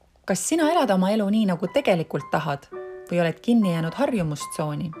Kas sina elad oma elu nii, nagu tegelikult tahad või oled kinni jäänud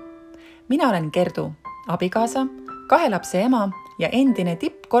harjumustsooni? Mina olen Gerdu, abikaasa, 2 lapse ema ja endine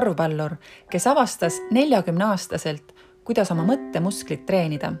tippkorvpallur, kes avastas 40-aastaselt, kuidas oma mõttemusklit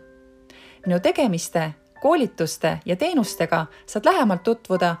treenida. Minu tegemiste, koolituste ja teenustega saad lähemalt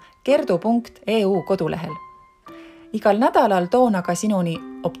tutvuda gerdu.eu kodulehel. Igal nädalal toon aga sinuni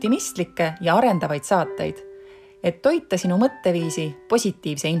optimistlikke ja arendavaid saateid, et toita sinu mõtteviisi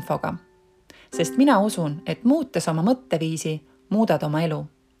positiivse infoga. Sest mina usun, et muutes oma mõtteviisi, muudad oma elu.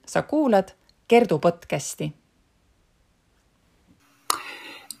 Sa kuulad Gerdu podcasti.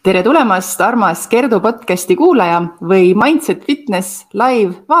 Tere tulemast, armas Gerdu podcasti kuulaja või Mindset Fitness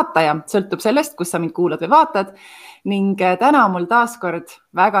live vaataja. Sõltub sellest, kus sa mind kuulad või vaatad. Ning täna on mul taaskord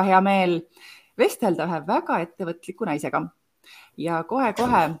väga hea meel vestelda ühe väga ettevõtliku naisega. Ja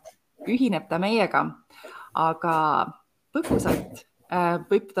kohe-kohe ühineb ta meiega. Aga põgusalt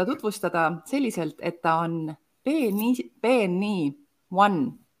võib ta tutvustada selliselt, et ta on BNI1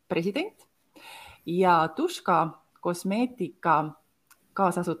 president ja Tuška kosmeetika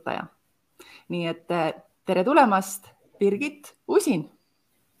kaasasutaja. Nii et tere tulemast, Birgit Usin.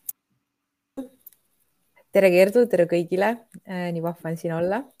 Tere Gerdu, tere kõigile. Nii vahva on siin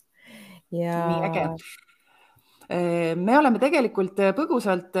olla. Ja... Nii äge. Me oleme tegelikult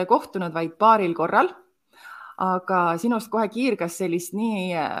põgusalt kohtunud vaid paaril korral. Aga sinust kohe kiirgas sellist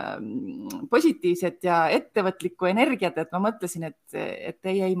nii positiivset ja ettevõtlikku energiat, et ma mõtlesin, et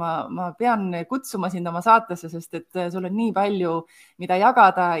ei, ma pean kutsuma sind oma saatesse, sest et sul on nii palju, mida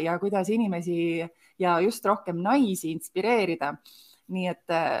jagada ja kuidas inimesi ja just rohkem naisi inspireerida. Nii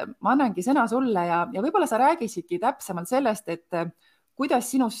et ma annangi sõna sulle ja võib-olla sa räägisidki täpsemalt sellest, et kuidas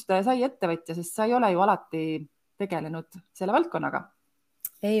sinust sai ettevõtja, sest sa ei ole ju alati tegelenud selle valdkonnaga.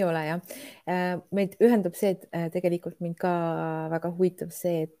 Ei ole, jah. Meid ühendab see, et tegelikult mind ka väga huvitab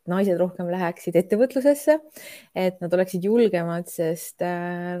see, et naised rohkem läheksid ettevõtlusesse, et nad oleksid julgemad, sest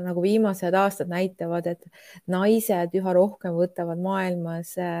nagu viimased aastad näitavad, et naised üha rohkem võtavad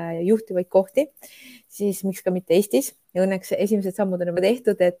maailmas juhtivaid kohti, siis miks ka mitte Eestis. Ja õnneks esimesed sammud on juba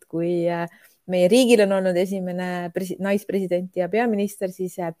tehtud, et kui meie riigil on olnud esimene naispresident ja peaminister,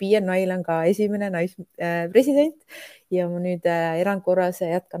 siis BNI-l on ka esimene naispresident ja ma nüüd erandkorras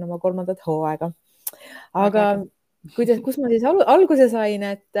jätkan oma 3. hooaega. Aga kus ma siis alguse sain,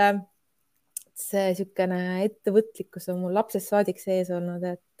 et see sükene ettevõtlikkus on mul lapsest saadik sees olnud,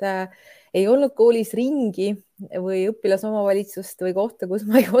 et ei olnud koolis ringi või õpilasomavalitsust või kohta, kus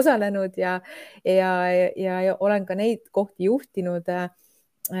ma ei osalenud ja olen ka neid kohti juhtinud,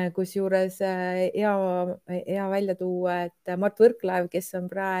 kusjuures hea välja tuua, et Mart Võrklaev, kes on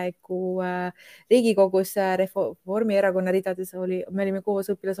praegu Riigikogus Reformierakonna ridades, me olime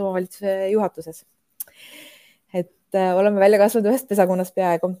koos õpilasomavalitsuse juhatuses. Et oleme välja kasvanud ühest pesakonnast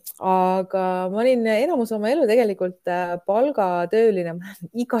peaaegu, aga ma olin enamus oma elu tegelikult palgatööline, ma olen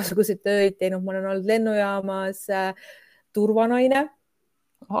igasuguseid tööid teinud, ma olen olnud lennujaamas turvanaine,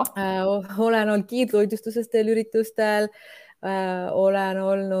 olen olnud kiirtoitlustuses tööl üritustel, olen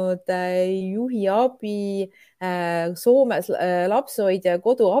olnud juhi abi, Soomes lapsehoidja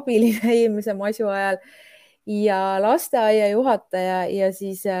koduabiline eelmise masu ajal ja lasteaia juhataja ja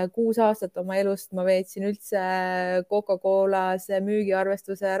siis 6 aastat oma elust ma veetsin üldse Coca-Colas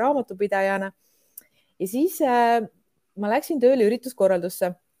müügiarvestuse raamatupidajana. Ja siis ma läksin tööle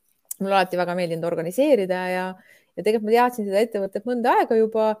ürituskorraldusse. Mul alati väga meeldinud organiseerida ja tegelikult ma teadsin seda ettevõtet mõnda aega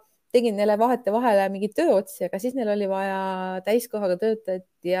juba, tegin neile vahete vahele mingit tööotsi, aga siis neil oli vaja täiskohaga töötajat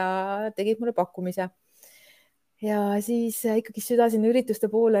ja tegid mulle pakkumise. Ja siis ikkagi süda sinna ürituste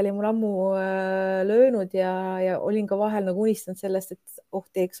poole oli mul ammu löönud ja olin ka vahel nagu unistanud sellest, et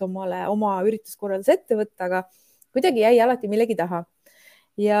teeks oma ürituskorraldus ettevõtta, aga kuidagi jäi alati millegi taha.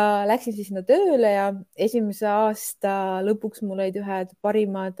 Ja läksin siis sinna tööle ja esimese aasta lõpuks mul olid ühed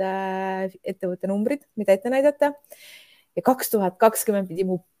parimad ettevõtte numbrid, mida ette näidata. Ja 2020 pidi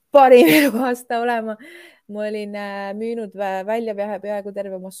mu parim eluaasta olema. Ma olin müünud välja peaaegu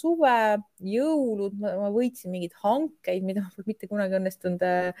terve oma suve, jõulud, ma võitsin mingid hankeid, mida ma mitte kunagi õnnestunud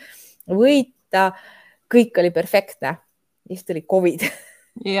võita. Kõik oli perfektne. Siis tuli COVID.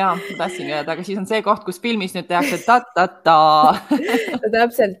 Jaa, tahtsin öelda, aga siis on see koht, kus filmis nüüd tehakse ta-ta-ta.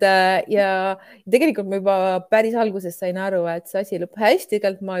 Täpselt. Ja tegelikult ma juba päris alguses sain aru, et see asi lõpp hästi.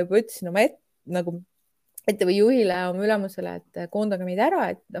 Tegelikult ma juba ütlesin oma ettevõtte juhile oma ülemusele, et koondage meid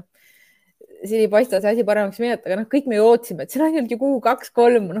ära, et siin ei paista see asi paremaks mineta, aga kõik me ju ootsime, et see on ainult ju kuu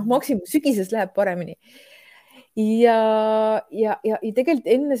 2-3, maksimum sügises läheb paremini. Ja tegelikult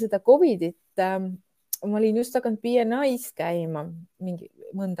enne seda COVID-it ma olin just hakanud BNI-s käima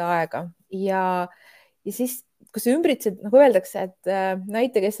mõnda aega ja siis kus sa ümbritsed, nagu öeldakse, et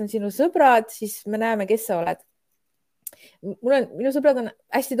näita, kes on sinu sõbrad, siis me näeme, kes sa oled. Minu sõbrad on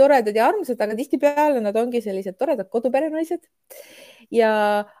hästi toredad ja armsad, aga tihtipeale nad ongi sellised toredad koduperenaised.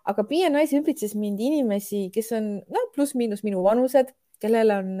 Aga BNI-s ümbritses mind inimesi, kes on pluss-miinus minu vanused,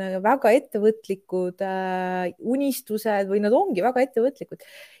 kellel on väga ettevõtlikud unistused või nad ongi väga ettevõtlikud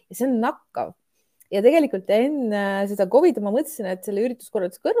ja see on nakkav. Ja tegelikult enne seda COVID ma mõtlesin, et selle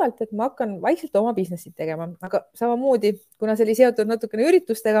ürituskorralduse kõrvalt, et ma hakkan vaikselt oma businessit tegema, aga samamoodi, kuna see oli seotud natukene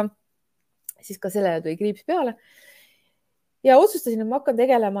üritustega, siis ka sellele tuli kriips peale. Ja otsustasin, et ma hakkan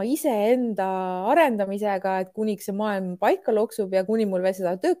tegelema iseenda arendamisega, et kuniks see maailm paika loksub ja kuni mul veel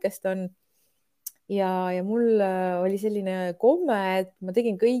seda töökest on. Ja mul oli selline komme, et ma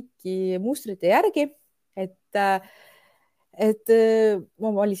tegin kõiki mustrite järgi, et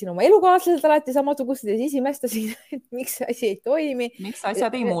ma valisin oma elukaaslased alati samasugused ja siis imestasin, et miks see asi ei toimi. Miks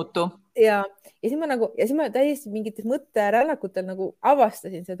asjad ei muutu? Ja siis ma täiesti mingites mõtterännakutel nagu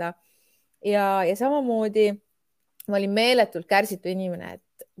avastasin seda. Ja samamoodi ma olin meeletult kärsitu inimene,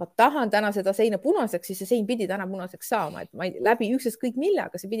 et ma tahan täna seda seina punaseks, siis see sein pidi täna punaseks saama, et ma läbi üksteist kõik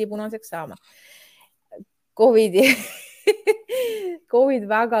millega see pidi punaseks saama. Covid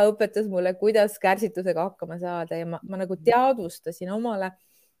väga õpetas mulle, kuidas kärsitusega hakkama saada ja ma nagu teadvustasin omale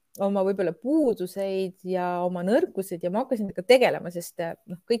oma võib-olla puuduseid ja oma nõrkused ja ma hakkasin ka tegelema, sest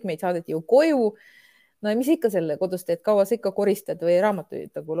kõik meid saadeti ju koju. No ja mis ikka selle kodus teed, kaua sa ikka koristad või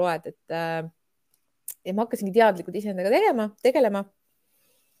raamatuid nagu loed, ja ma hakkasingi teadlikult iseendaga tegelema.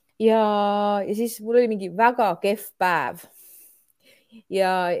 Ja siis mul oli mingi väga kehv päev.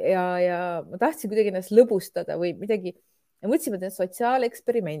 Ja ma tahtsin kuidagi ennast lõbustada või midagi ja mõtlesin, et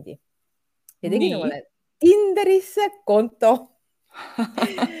sotsiaaleksperimendi ja tegin omale Tinderisse konto.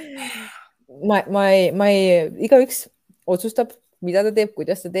 Igaüks otsustab, mida ta teeb,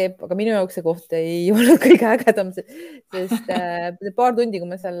 kuidas ta teeb, aga minu jaoks see koht ei olnud kõige ägedam, sest paar tundi, kui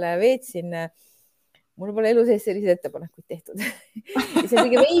ma seal veetsin, mul pole elu sees selliseid ettepanekuid tehtud. See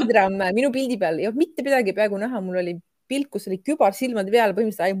kõige veidram minu pildi peal ei olnud mitte midagi peaaegu näha, mul oli pilk, kus oli kübar silmade peal,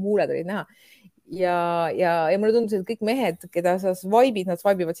 põhimõtteliselt ainult muuled olid näha. Ja mulle tundus, et kõik mehed, keda sa swipe'id, nad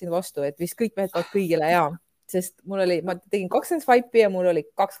swipe'ivad sind vastu, et vist kõik mehed tahavad kõigile ja. Sest ma tegin 20 swipe'i ja mul oli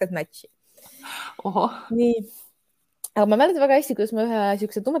 20 match'i. Nii. Aga ma mäletan väga hästi, kuidas ma ühe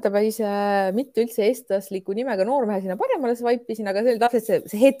siukse tumetapäise, mitte üldse eestlasliku nimega noormehe sinna paremale swipe'isin, aga see oli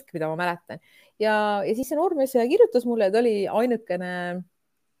täpselt see hetk, mida ma mäletan. Ja siis see noormees kirjutas mulle, et oli ainukene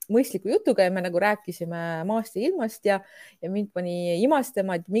mõistliku jutuga ja me nagu rääkisime maast ja ilmast ja mind pani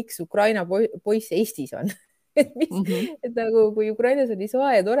imastama, et miks Ukraina poiss Eestis on. Et nagu, kui Ukrainas on nii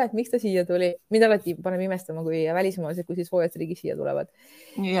soe ja tore, et miks ta siia tuli. Mind alati paneb imestama, kui välismaalased, kui siis soojad riigis siia tulevad.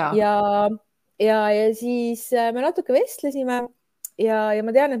 Ja siis me natuke vestlesime ja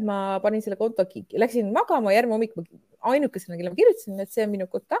ma tean, et ma panin selle konto, läksin magama, järgmine hommik ainukesena, kelle ma kirjutasin, et see on minu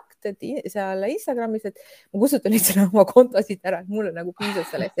kontakt, et seal Instagramis, et ma kustutan lihtsalt oma kontosid ära, et mulle nagu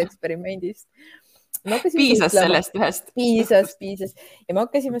piisas sellest eksperimendist. Piisas sellest ühest. Piisas. Ja me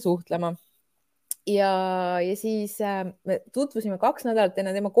hakkasime suhtlema. Ja siis me tutvusime 2 nädalat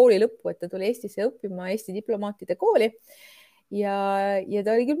enne tema kooli lõppu, et ta tuli Eestisse õppima Eesti diplomaatide kooli. Ja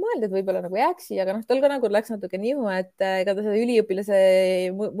ta oli küll mõelda, et võib-olla nagu jääksi, aga tal ka nagu läks natuke nihu, et ega ta seda üliõpilase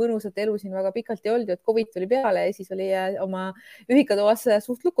mõnusat elu siin väga pikalt ei olnud, et COVID tuli peale ja siis oli oma ühikatoas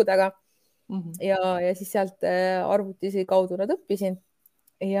suht luku taga. Ja siis sealt arvutisi kaudu nad õppisin.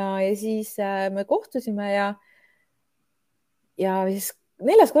 Ja siis me kohtusime ja siis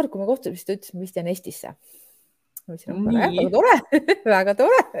 4. kord, kui me kohtusime, siis ta ütles, ma vist jään Eestisse. Ma ütlesin, väga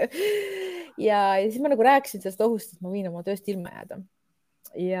tore. Ja siis ma nagu rääkisin sellest ohust, et ma võin oma tööst ilma jääda.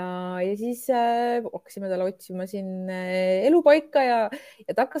 Ja siis hakkasime talle otsima siin elupaika ja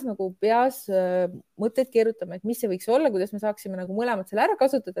ta hakkas nagu peas mõtteid keerutama, et mis see võiks olla, kuidas me saaksime nagu mõlemad selle ära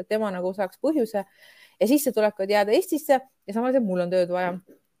kasutada, et tema nagu saaks põhjuse ja sissetulekud jääda Eestisse ja samas, et mul on tööd vaja.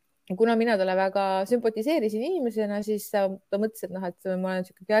 Kuna mina talle väga sümpatiseerisin inimesena, siis ta mõtles, et ma olen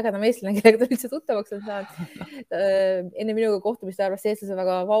siuke ägeda meeslane, kellega ta üldse tuttavaks on saanud. Enne minuga kohtumist arvas eestlase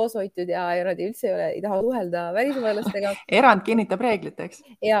väga vaoshoitud ja nad üldse ei taha suhelda välismaalastega. Erand kinnitab reeglit, eks?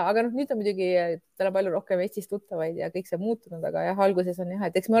 Ja, aga nüüd on muidugi tal palju rohkem Eestis tuttavaid ja kõik see muutunud, aga alguses on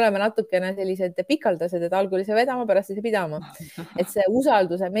et eks me oleme natukene sellised pikaldased, et algul see vedama, pärast see pidama. Et see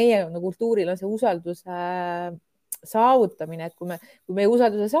usalduse, meie kultuuril on see usalduse saavutamine, et kui meie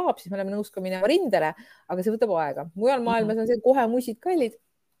usalduse saab, siis me oleme nõus ka minema rindele, aga see võtab aega. Mujal maailmas on see kohe musid kallid.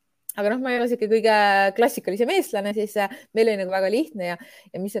 Aga ma ei ole siuke kõige klassikalisem eestlane, siis meil oli nagu väga lihtne ja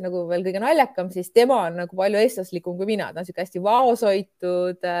mis on nagu veel kõige naljakam, siis tema on nagu palju eestlaslikum kui mina. Ta on siuke hästi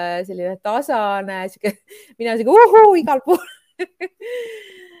vaosoitud, selline tasane, mina siuke igal pool.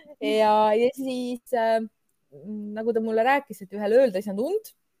 ja siis nagu ta mulle rääkis, et ühel ööl ta ei saanud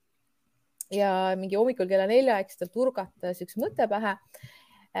und ja mingi hommikul kella 4 tal turgatas üks mõte pähe.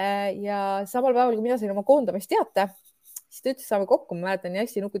 Ja samal päeval, kui mina sain oma koondamisteate, siis ta ütles, saame kokku, ma mäletan nii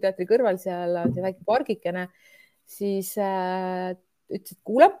hästi Nukuteatri kõrval, seal on see väike pargikene, siis ütles, et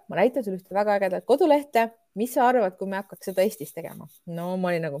kuule, ma näitan sulle ühte väga ägedat kodulehte, mis sa arvad, kui me hakkaks seda Eestis tegema? No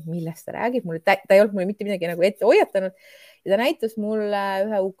ma olin nagu, millest ta räägib, ta ei olnud mulle mitte midagi nagu ette hoiatanud ja ta näitas mulle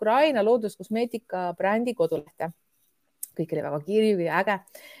ühe Ukraina looduskosmeetika brändi kodulehte. Kõik oli väga kirju ja äge.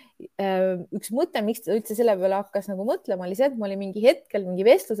 Üks mõte, miks ta üldse selle peale hakkas nagu mõtlema, oli see, et ma olin mingi hetkel mingi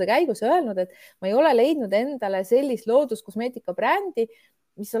vestluse käigus öelnud, et ma ei ole leidnud endale sellist looduskosmeetika brändi,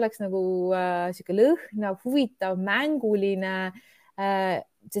 mis oleks nagu siuke lõhnav, huvitav, mänguline,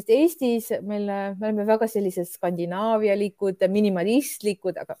 sest Eestis me oleme väga sellised skandinaavialikud,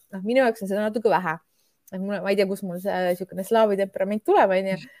 minimalistlikud, aga minu jaoks on seda natuke vähe. Ma ei tea, kus mul see siukene slaavi temperament tuleb,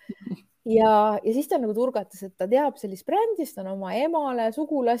 onju. Ja siis ta nagu turgatas, et ta teab sellist brändist, on oma emale,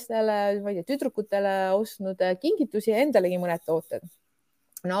 sugulastele, ma ei tea, tüdrukutele ostnud kingitusi ja endalegi mõned tooted.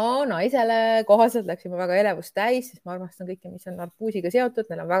 No naisele kohaselt läksime väga elevust täis, sest ma armastan kõike, mis on arbuusiga seotud,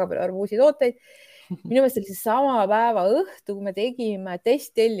 meil on väga palju arbuusi tooteid. Minu meelest oli see sama päeva õhtu, kui me tegime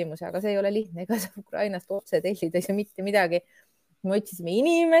testtellimuse, aga see ei ole lihtne, ega sa Ukrainast otse tellida ei saa mitte midagi. Me otsisime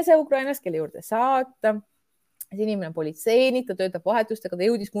inimese Ukrainast, kelle juurde saata. See inimene on politseinik, ta töötab vahetustega, ta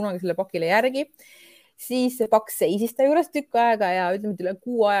jõudis kunagi selle pakile järgi. Siis see pakk seisis ta juures tükk aega ja ütleme, üle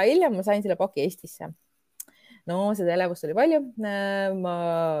 6 aja hiljem ma sain selle paki Eestisse. No seda elevust oli palju, ma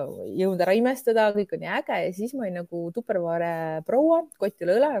jõudnud ära imestada, kõik on nii äge ja siis ma olin nagu tupperware proua, kott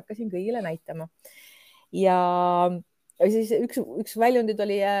üle õla ja hakkasin kõigile näitama. Ja siis üks väljundid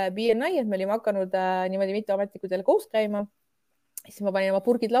oli BNI, et me olime hakanud niimoodi mitteametnikudele koos käima. Siis ma panin oma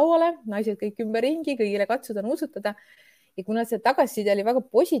purgid lauale, naised kõik ümberringi, kõigile katsuda, nuusutada. Ja kuna see tagasiside oli väga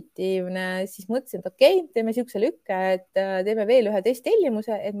positiivne, siis mõtlesin, et okei, teeme siukse lükke, et teeme veel ühe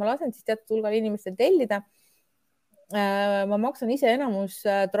testtellimuse, et ma lasen siis teatud hulgal inimestel tellida. Ma maksan ise enamus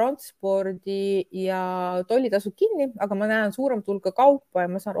transpordi ja tollitasud kinni, aga ma näen suuremat hulka kaupa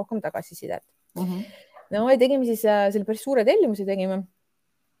ja ma saan rohkem tagasisidet. No ja tegime siis selle päris suure tellimuse tegime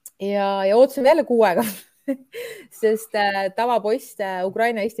ja ootasime jälle 6 aega, sest tavapost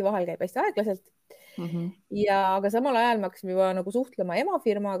Ukraina ja Eesti vahel käib hästi aeglaselt. Ja aga samal ajal me hakkasime juba nagu suhtlema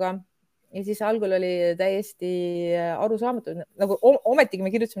emafirmaga ja siis algul oli täiesti arusaamatu, nagu ometigi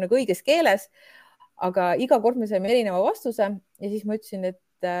me kirjutasime nagu õiges keeles, aga iga kord me saime erineva vastuse ja siis ma ütlesin,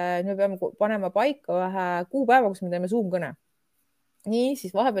 et me peame panema paika ühe kuupäeva, kus me teeme Zoom-kõne. Nii,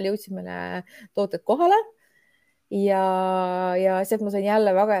 siis vahepeal jõudsid meile tooted kohale ja sealt ma sain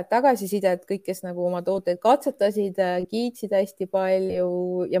jälle väga head tagasisidet, kõik, kes nagu oma tooteid katsetasid, kiitsid hästi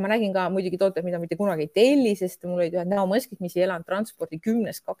palju ja ma nägin ka muidugi tooteid, mida mitte kunagi ei telli, sest mul olid ühed näomaskid, mis ei elanud transpordi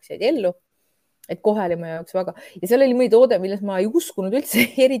 10-2 jäid ellu. Et kohe oli meie jaoks väga ja seal oli mõni toode, milles ma ei uskunud üldse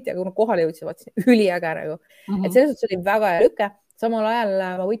eriti, aga kui kohale jõudsin, üliäge nagu. Et selles suhtes oli väga hea lüke. Samal ajal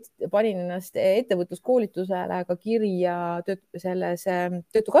ma panin ennast ettevõtluskoolitusele ka kirja selles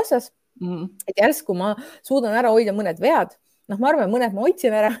töötukassas, et järsku ma suudan ära hoida mõned vead. Ma arvan, mõned ma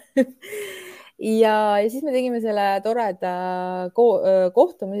hoidsin ära. Ja siis me tegime selle toreda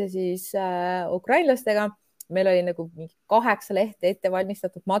kohtumise siis ukrainlastega. Meil oli nagu 8 lehte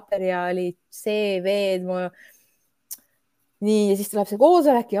ettevalmistatud materjalid, CV-d. Nii, ja siis tuleb see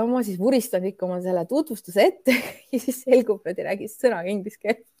koosolek ja ma siis vuristan ikka oma selle tutvustuse ette ja siis selgub, et ei räägi sõnaga inglise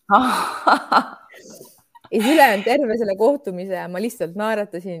keelt. Ja ülejäänud terve selle kohtumise ma lihtsalt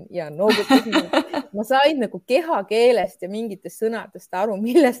naeratasin ja noogutasin. Ma sain nagu kehakeelest ja mingitest sõnadest aru,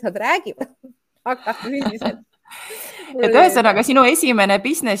 millest nad räägivad. Aga üldiselt. Et ühesõnaga sinu esimene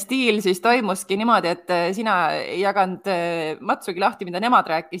business deal siis toimuski niimoodi, et sina ei jaganud matsugi lahti, mida nemad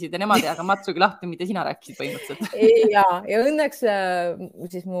rääkisid ja nemad ei jaganud matsugi lahti, mida sina rääkisid põhimõtteliselt. Ja õnneks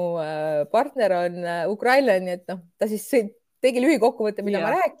siis mu partner on ukrainlane, et ta siis tegi lühikokkuvõtte, mida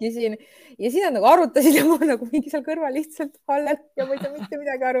ma rääkisin ja siis nad nagu arutasid ja ma nagu mingi seal kõrval lihtsalt hallel ja ma ei saa mitte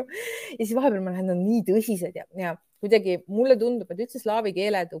midagi aru. Ja siis vahepeal ma lähen nii tõsised ja kuidagi mulle tundub, et üldse slaavi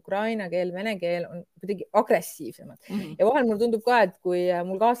keeled, ukraina keel, vene keel on kuidagi agressiivsemad. Ja vahel mulle tundub ka, et kui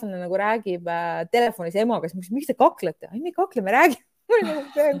mul kaaslane nagu räägib telefonis emaga, siis miks te kaklete? Ei, me kakleme, räägime.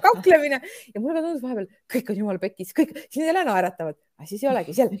 Kaklemine ja mulle ka tundus vahepeal, kõik on jumala pekis, kõik, siin jälle naeratavad. Siis ei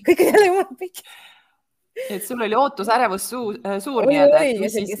olegi, kõik on jälle jumala pekis. Et sul oli ootusärevus suur Oli, nii-öelda, oli.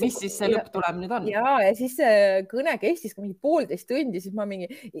 et mis siis see lõpptulem nüüd on? Ja siis see kõne kestis ka mingi 1,5 tundi, siis ma mingi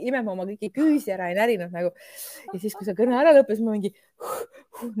imema oma kõiki küüsi ära ei närinud nagu. Ja siis, kui see kõne ära lõppes, ma mingi,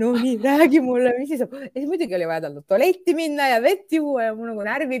 no nii, räägi mulle, mis siis saab. Ja siis muidugi oli vaja tal tualetti minna ja vett juua ja mul nagu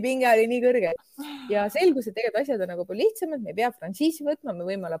närvipinge oli nii kõrge. Ja selgus, et tegelikult asjad on nagu palju lihtsamad, me ei pea frantsiisi võtma, me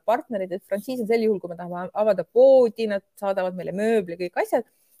võime olla partnerid, et frantsiis on sel juhul, kui me tahame avada poodi, nad saadavad meile mööbli, kõik asjad.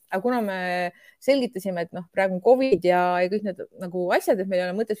 Aga kuna me selgitasime, et praegu on COVID ja kõik need nagu asjad, et meil ei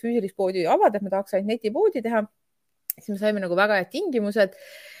ole mõtet füüsilist poodi avada, et me tahaks ainult netipoodi teha, siis me saime nagu väga head tingimused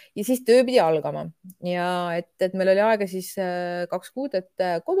ja siis töö pidi algama. Ja et meil oli aega siis 2 kuud,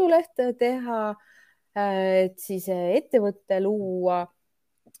 et koduleht teha, et siis ettevõtte luua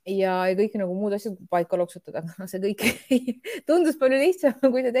ja kõik nagu muud asjad paika loksutada. See kõik tundus palju lihtsam,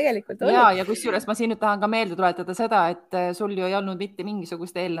 kui see tegelikult oli. Ja kusjuures ma siin nüüd tahan ka meelde tuletada seda, et sul ju ei olnud mitte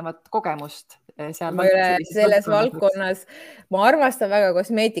mingisugust eelnevat kogemust. Ma ei ole selles valdkonnas, ma armastan väga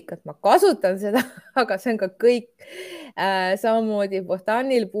kosmeetikat, ma kasutan seda, aga see on ka kõik. Samamoodi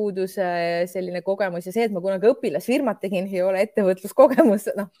Bohtanil puudus selline kogemus ja see, et ma kunagi õpilasfirmat tegin, ei ole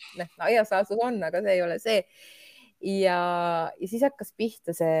ettevõtluskogemus. Aiasaasus on, aga see ei ole see. Ja siis hakkas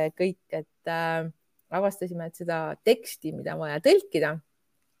pihta see kõik, et avastasime, et seda teksti, mida vaja tõlkida,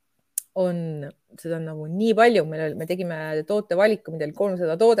 seda on nagu nii palju. Me tegime tootevaliku, mida oli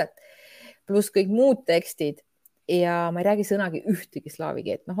 300 toodet, pluss kõik muud tekstid ja ma ei räägi sõnagi ühtegi slaavi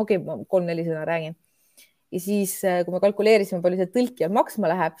keelt. Okei, ma 3-4 sõna räägin. Ja siis, kui me kalkuleerisime, palju see tõlkijal maksma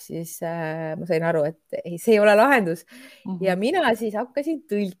läheb, siis ma sain aru, et see ei ole lahendus. Ja mina siis hakkasin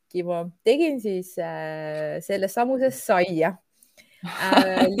tõlkima. Tegin siis selles samuses saia.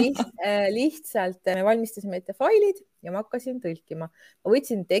 Lihtsalt me valmistasime ette failid ja ma hakkasin tõlkima. Ma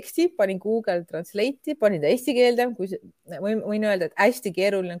võtsin teksti, panin Google Translate'i, panin ta eesti keelde. Võin öelda, et hästi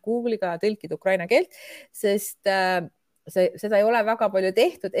keeruline Google'iga tõlkida ukraina keelt, sest seda ei ole väga palju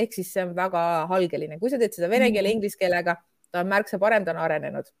tehtud, ehk siis see on väga halgeline. Kui sa teed seda vene keele inglise keelega, ta on märksa parem, ta on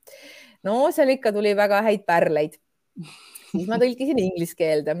arenenud. No seal ikka tuli väga häid pärleid. Siis ma tõlkisin inglise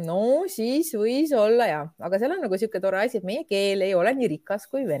keelde. No siis võis olla ja, aga seal on nagu siuke tore asi, et meie keel ei ole nii rikas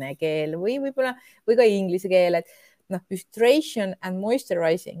kui vene keel või võib-olla või ka inglise keel, et hydration and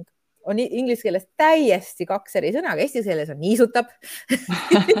moisturizing on inglise keeles täiesti 2 eri sõna, aga eesti keeles on niisutab.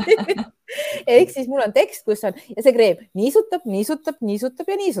 Ehk siis mul on tekst, kus on ja see kreem niisutab, niisutab, niisutab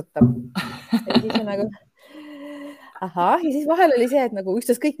ja niisutab. Ja siis on nagu ahah, ja siis vahel oli see, et nagu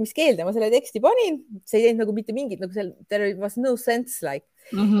ükstaskõik mis keelde ma selle teksti panin, see ei teinud nagu mitte mingit, nagu seal there was no sense like.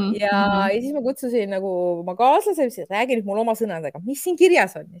 Ja siis ma kutsusin nagu oma kaaslase, räägi nüüd mul oma sõnadega, mis siin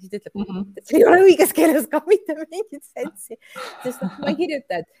kirjas on. Ja siis ta ütleb, et see ei ole õiges keeles ka mitte mingit sensi, sest ma ei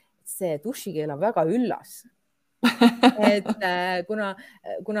kirjuta, et see dušikeel on väga üllas. Et kuna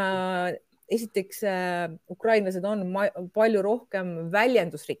esiteks ukrainlased on palju rohkem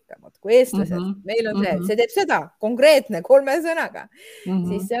väljendusrikkamad kui eestlased. Meil on see teeb seda konkreetne 3 sõnaga,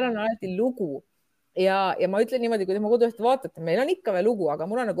 siis seal on alati lugu. Ja ma ütlen niimoodi, kui tema kodulehte vaatate, meil on ikka veel lugu, aga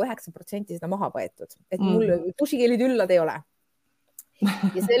mul on nagu 9% seda maha võetud, et mul dušikeelid üllad ei ole.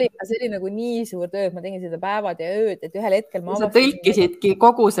 Ja see oli nagu nii suur töö, et ma tegin seda päevad ja ööd, et ühel hetkel ma avastasin... Sa tõlkisidki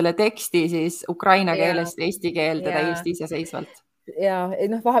kogu selle teksti siis ukraina keelest eesti keelde täiesti iseseisvalt. Ja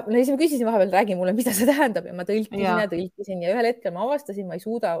siis ma küsisin vahepeal, räägi mulle, mida see tähendab ja ma tõlkisin ja ühel hetkel ma avastasin, ma ei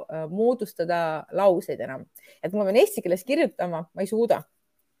suuda moodustada lauseid enam. Et ma pean eesti keeles kirjutama, ma ei suuda.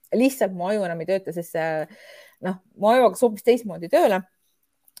 Lihtsalt mu aju enam ei tööta, sest mu aju hakkas hoopis teistmoodi tööle.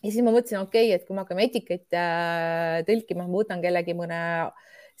 Ja siis ma mõtlesin, et kui me hakkame etikeid tõlkima, ma võtan kellegi mõne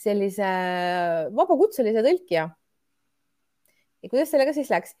sellise vabakutselise tõlkija. Ja kuidas sellega siis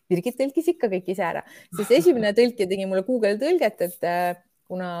läks? Birgit tõlkis ikka kõik ise ära, sest esimene tõlkija tegi mulle Google tõlget, et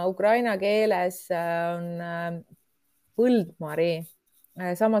kuna ukraina keeles on põldmari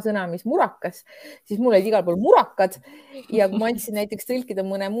sama sõna, mis murakas, siis mul olid igal pool murakad ja kui ma andsin näiteks tõlkida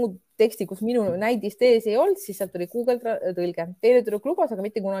mõne muud teksti, kus minu näidist ees ei olnud, siis sealt tuli Google tõlge. Teile tuli lubas, aga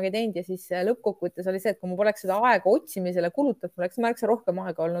mitte kunagi teinud ja siis lõppkokkuvõttes oli see, et kui ma poleks seda aega otsimisele kulutanud, mul oleks märksa rohkem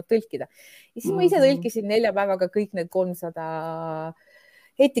aega olnud tõlkida. Ja siis ma ise tõlkisin 4 päevaga kõik need 300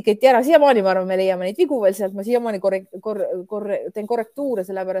 etiketti ära. Siiamaani ma arvan, me leiame neid vigu veel sealt. Ma siiamaani teen korrektuure,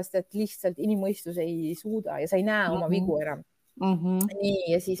 sellepärast et lihtsalt inimmõistus ei suuda ja sa ei näe oma vigu enam.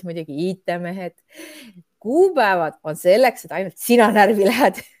 Nii, ja siis muidugi IT-mehed. Kuupäevad on selleks, et ainult sina närvi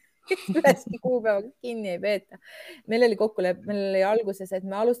lähed. Üheski kuupäevaga kinni ei peeta. Meil oli alguses, et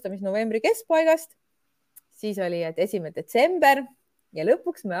me alustame novembri keskpaigast, siis oli, et 1. detsember ja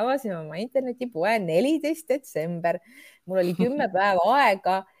lõpuks me avasime oma internetipoe 14. detsember. Mul oli 10 päeva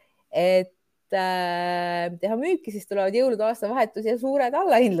aega, et teha müüki, siis tulevad jõulud, aastavahetus ja suured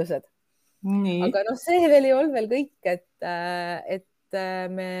allahindlused. Nii. aga noh, see veel ei olnud veel kõik, et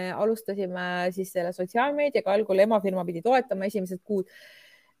me alustasime siis selle sotsiaalmeediaga, algul emafirma pidi toetama esimesed kuud.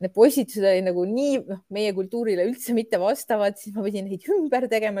 Need postitused olid nagu nii meie kultuurile üldse mitte vastavad, siis ma pidin neid ümber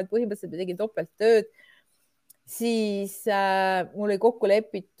tegema, et põhimõtteliselt ma tegin topelttööd. Siis mul oli kokku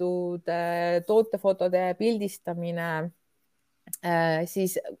lepitud tootefotode pildistamine.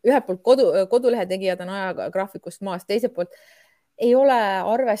 Siis ühelt poolt kodulehe tegijad on ajagraafikust maas, teiselt poolt ei ole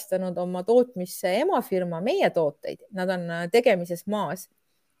arvestanud oma tootmisse emafirma meie tooteid, nad on tegemises maas.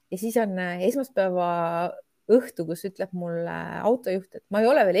 Ja siis on esmaspäeva õhtu, kus ütleb mulle autojuht, et ma ei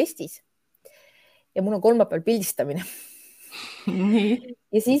ole veel Eestis ja mul on kolmapäeval pildistamine. Nii.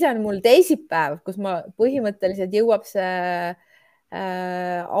 Ja siis on mul teisipäev, kus ma põhimõtteliselt jõuab see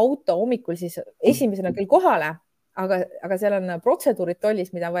auto hommikul siis esimesena küll kohale, aga seal on protseduurid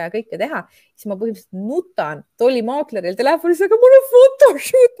tollis, mida on vaja kõike teha. Siis ma põhimõtteliselt nutan tollimaakleril telefonis, aga mul on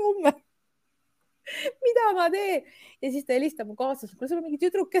photoshoot homme. Mida ma teen? Ja siis ta helistab mu kaaslasele, kuule, sul on mingi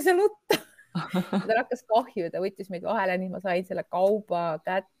tüdruke seal nutta. Ta hakkas kahju, ta võttis meid vahele, nii ma sain selle kauba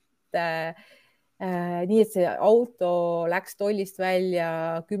kätte. Nii et see auto läks tollist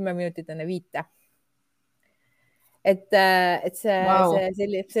välja 10 minutit enne 5. Et see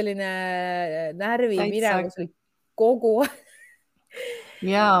selline närviminevus oli kogu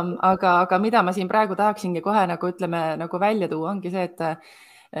ja, aga mida ma siin praegu tahaksingi kohe nagu välja tuua, ongi see, et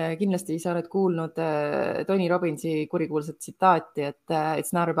kindlasti sa oled kuulnud Tony Robbinsi kurikuulsat tsitaati, et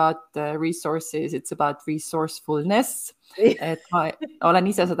it's not about resources, it's about resourcefulness. Et ma olen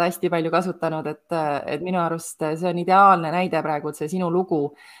ise seda hästi palju kasutanud, et minu arust see on ideaalne näide praegu, see sinu lugu,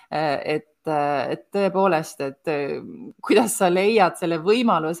 et tõepoolest, et kuidas sa leiad selle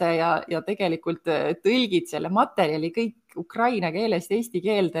võimaluse ja tegelikult tõlgid selle materjali kõik ukraina keelest eesti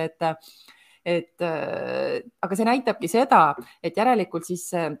keelde, aga see näitabki seda, et järelikult siis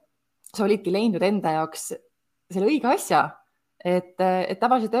sa olidki leidnud enda jaoks selle õige asja, et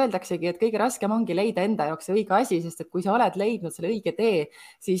tavaliselt öeldaksegi, et kõige raskem ongi leida enda jaoks see õige asi, sest et kui sa oled leidnud selle õige tee,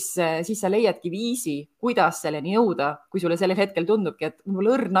 siis sa leiadki viisi, kuidas selleni jõuda, kui sulle sellel hetkel tundubki, et mul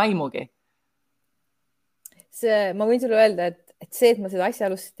õrna aimugi. Ma võin sulle öelda, et see, et ma seda asja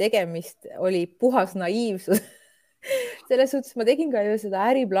alustasin tegemist, oli puhas naiivsus. Selles suhtes ma tegin ka ju seda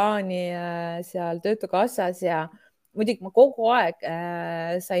äriplaani seal Töötukassas ja muidugi ma kogu aeg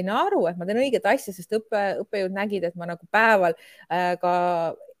sain aru, et ma teen õiget asja, sest õppejõud nägid, et ma nagu päeval ka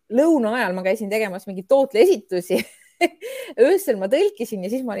lõuna ajal ma käisin tegemas mingeid tootleesitusi. Öösel ma tõlkisin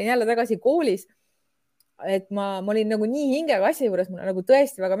ja siis ma olin jälle tagasi koolis. Et ma olin nagu nii hingega asja juures, mulle nagu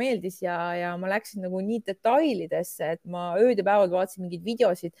tõesti väga meeldis ja ma läksin nagu nii detailidesse, et ma ööd ja päevad vaatasin mingeid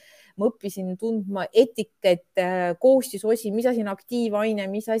videosid, ma õppisin tundma etiket, koostisosi, mis asi on aktiivaine,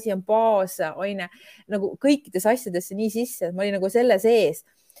 mis asi on baasaine, nagu kõikides asjadesse nii sisse, et ma olin nagu selle sees.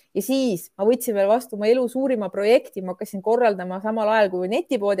 Ja siis ma võtsin veel vastu oma elu suurima projekti, ma hakkasin korraldama samal ajal kui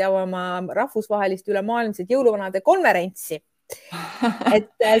netipoodi avama rahvusvahelist ülemaailmset jõuluvanade konverentsi. Et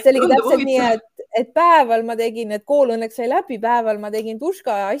see oligi täpselt nii, et päeval ma tegin, et kool õnneks sai läbi, päeval ma tegin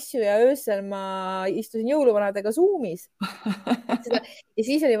tuška asju ja öösel ma istusin jõuluvanadega Zoomis. Ja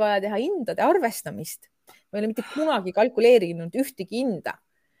siis oli vaja teha hindade arvestamist. Ma ei ole mitte kunagi kalkuleerinud ühtegi hinda.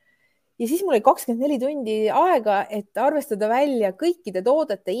 Ja siis mul oli 24 tundi aega, et arvestada välja kõikide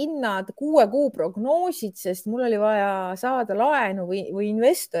toodete hinnad, 6 kuu prognoosid, sest mul oli vaja saada laenu või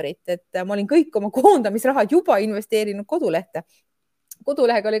investorit, et ma olin kõik oma koondamisrahad juba investeerinud kodulehte.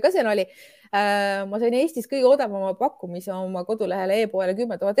 Kodulehega oli ka see oli. Ma sain Eestis kõige odavama pakkumise oma kodulehele e-poele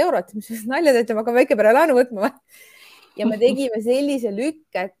 10 000 eurot, mis nalja teete, ma hakkan väikepere laenu võtma. Ja me tegime sellise lükk,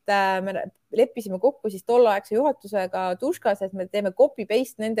 et me leppisime kokku siis tolleaegse juhatusega Tuškas, et me teeme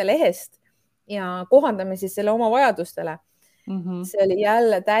copy-paste nende lehest ja kohandame siis selle oma vajadustele. See oli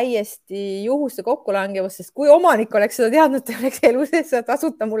jälle täiesti juhuste kokkulangevus, sest kui omanik oleks seda teadnud, ta oleks elu sees seda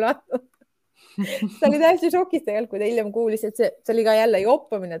tasuta mulle andnud. See oli täiesti šokis tegelikult, kui ta hiljem kuulis, et see oli ka jälle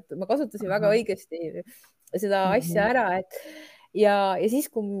joppamine, et ma kasutasin väga õigesti seda asja ära, ja siis,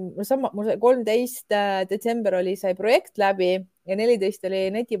 kui mul 13. detsember sai projekt läbi ja 14 oli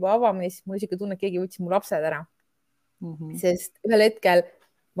netipoe avamine, siis mul isegi tunne, et keegi võttis mu lapsed ära. Sest ühel hetkel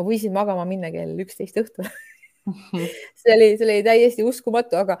ma võisin magama minna kell 11 õhtul. See oli täiesti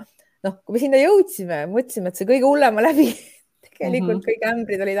uskumatu, aga kui me sinna jõudsime, mõtlesime, et see kõige hullema läbi. Tegelikult kõik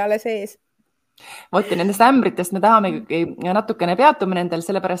ämbrid olid alles ees. Võtti nendest ämbritest me tahamegi natukene peatume nendel,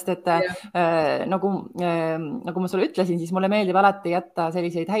 sellepärast, et nagu ma sulle ütlesin, siis mulle meeldib alati jätta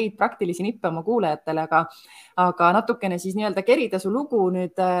selliseid häid praktilisi nippe oma kuulajatele, aga natukene siis nii-öelda kerida su lugu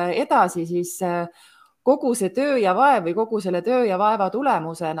nüüd edasi, siis kogu see töö ja vaev või kogu selle töö ja vaeva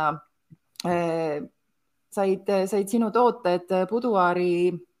tulemusena said sinu tooted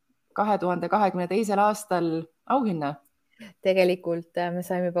Buduaari 2022. aastal auhinna? Tegelikult me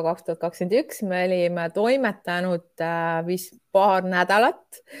saime juba 2021, me olime toimetanud vist paar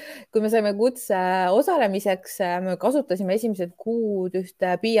nädalat. Kui me saime kutse osalemiseks, me kasutasime esimesed kuud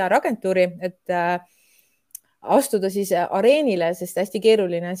ühte PR-agentuuri, et astuda siis areenile, sest hästi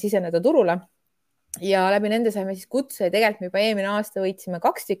keeruline siseneda turule. Ja läbi nende saime siis kutse ja tegelikult me juba eelmine aasta võitsime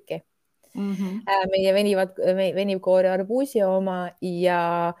 2 tükki. Meie venivkoori arbuusi oma ja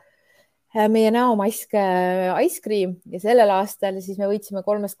meie näomask ice cream ja sellel aastal siis me võitsime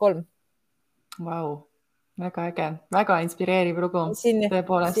 3-3. Vau, väga äge, väga inspireeriv lugu.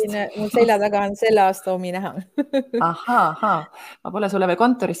 Tõepoolest. Mul selja taga on selle aasta omi näha. Ahaa, ma pole sulle veel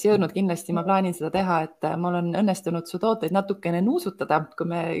kontorisse jõudnud, kindlasti ma plaanin seda teha, et mul on õnnestunud su tooteid natukene nuusutada, kui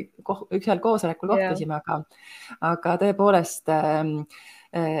me üksel koosolekul kohtusime, aga tõepoolest,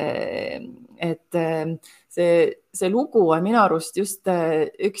 et see lugu on minu arust just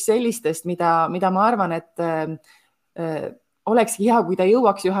üks sellistest, mida ma arvan, et olekski hea, kui ta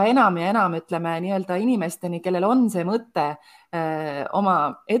jõuaks üha enam ja enam, ütleme nii-öelda inimesteni, kellel on see mõte oma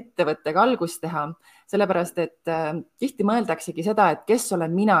ettevõttega algust teha. Sellepärast, et tihti mõeldaksegi seda, et kes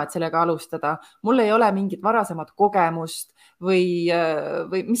olen mina, et sellega alustada. Mul ei ole mingit varasemat kogemust või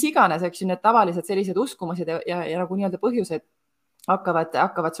mis iganes, eks ju, need tavalised sellised uskumused ja nagu nii-öelda põhjused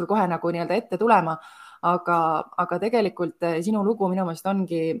hakkavad sul kohe nagu nii-öelda ette tulema. Aga tegelikult sinu lugu minu meelest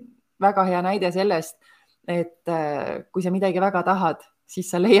ongi väga hea näide sellest, et kui sa midagi väga tahad,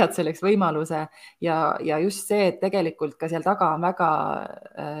 siis sa leiad selleks võimaluse ja just see, et tegelikult ka seal taga on väga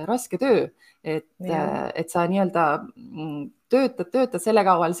raske töö, et sa nii-öelda töötad selle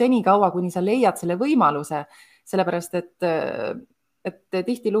kaual senikaua, kuni sa leiad selle võimaluse, sellepärast et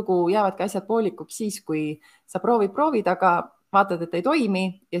tihtilugu jäävadki asjad poolikuks siis, kui sa proovid, aga vaatad, et ei toimi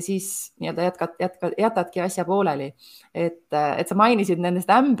ja siis nii-öelda jätadki asja pooleli. Et sa mainisid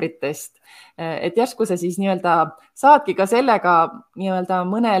nendest ämbritest, et järsku sa siis nii-öelda saadki ka sellega nii-öelda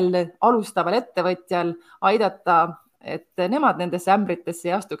mõnel alustaval ettevõtjal aidata, et nemad nendesse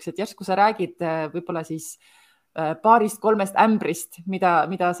ämbritesse ei astuks, et järsku sa räägid võib-olla siis 2-3 ämbrist,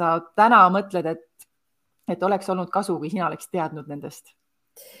 mida sa täna mõtled, et oleks olnud kasu, kui sina oleks teadnud nendest.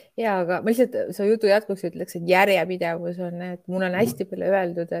 Ja, aga ma lihtsalt su jutu jätkuks ütleks, et järjepidevus on, et mul on hästi palju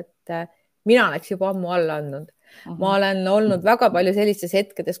öeldud, et mina oleks juba ammu alla andnud. Ma olen olnud väga palju sellistes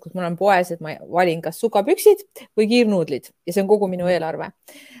hetkedes, kus mul on poes, et ma valin kas sukapüksid või kiirnuudlid ja see on kogu minu eelarve.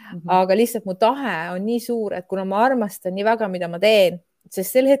 Aga lihtsalt mu tahe on nii suur, et kuna ma armastan nii väga, mida ma teen,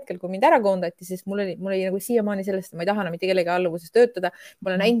 sest sel hetkel, kui mind ära koondati, siis mul oli nagu siiamaani sellest, et ma ei taha mitte kellegi alluvuses töötada.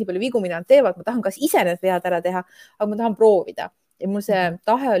 Ma olen näinud nii palju vigu, mida nad teevad. Ma tahan kas ise need vead ära teha, aga ma tahan proovida. Ja mul see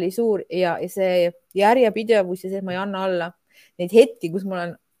tahe oli suur ja see järjepidevus ja see, et ma ei anna alla. Neid hetki, kus ma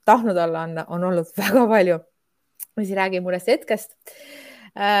olen tahtnud alla anda, on olnud väga palju. Ma siis räägin mõnest hetkest.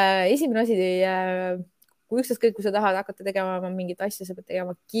 Esimene asi, kui ükskõik, kui sa tahad hakata tegema mingit asja, sa pead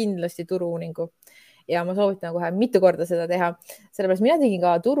tegema kindlasti turu-uuringu. Ja ma soovitan kohe mitu korda seda teha. Sellepärast mina tegin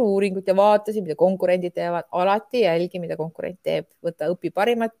ka turu-uuringut ja vaatasin, mida konkurendid teevad. Alati jälgi, mida konkurent teeb. Võta õpi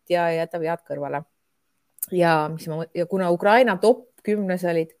parimat ja jäta vead kõrvale. Ja kuna Ukraina top 10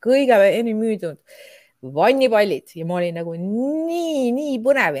 olid kõige enim müüdud vannipallid ja ma olin nagu nii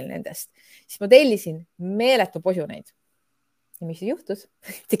põnevil nendest, siis ma tellisin meeletu posu neid. Ja mis juhtus?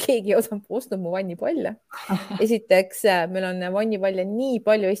 Keegi ei ostnud mu vannipalle. Esiteks, meil on vannipalle nii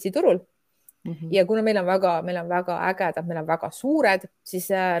palju Eesti turul ja kuna meil on väga ägedad, meil on väga suured,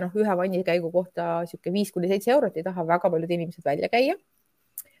 siis ühe vannikäigu kohta 5-7 eurot ei taha väga paljud inimesed välja käia.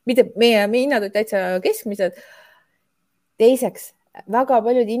 Mitte meie hinnad olid täitsa keskmised. Teiseks, väga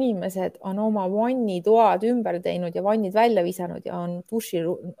paljud inimesed on oma vannitoad ümber teinud ja vannid välja visanud ja on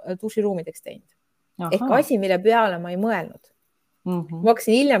duširuumideks teinud. Ehk asi, mille peale ma ei mõelnud. Ma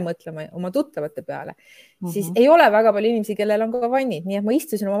hakkasin hiljem mõtlema oma tuttavate peale. Siis ei ole väga palju inimesi, kellel on ka vannid. Nii et ma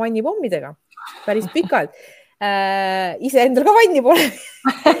istusin oma vannipommidega päris pikalt. Ise endal ka vanni pole.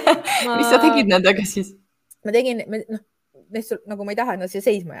 Mis sa tegid nendega siis? Ma tegin... nagu ma ei taha, et nad siia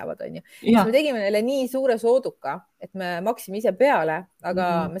seisma jäävad, on ju. Me tegime neile nii suure sooduka, et me maksime ise peale, aga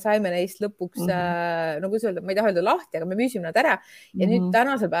me saime neist lõpuks, nagu öelda, ma ei taha öelda lahti, aga me müüsime nad ära. Ja nüüd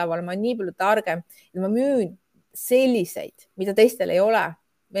tänasel päeval ma olen nii palju targem, et ma müün selliseid, mida teistel ei ole.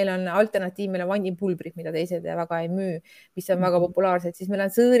 Meil on alternatiiv, meil on vannipulbrid, mida teised väga ei müü, mis on väga populaarsed. Siis meil on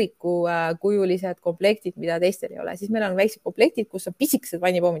sõõriku kujulised komplektid, mida teistel ei ole. Siis meil on väiksed komplektid, kus on pisikesed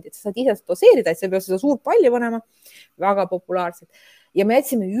vannipommid, et sa saad ise doseerida, et sa pead seda suurt palli panema. Väga populaarsed. Ja me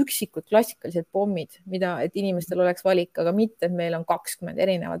jätsime üksikud klassikalised pommid, et inimestel oleks valik, aga mitte, et meil on 20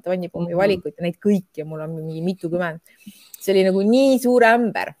 erinevat vannipommi valikut ja neid kõiki ja mul on mingi mitukümmend. See oli nagu nii suur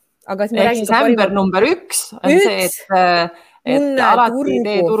ämber. aga siis ma ehk räägin siis ämber number 1 on see, et alati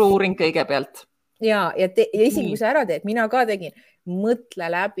tee turu-uuring kõigepealt. Ja isegi kui sa ära teed, mina ka tegin,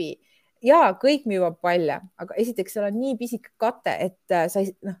 mõtle läbi. Ja kõik müüvad palja, aga esiteks seal on nii pisik kate, et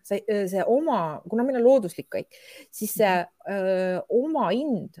see oma, kuna meil on looduslik kõik, siis see oma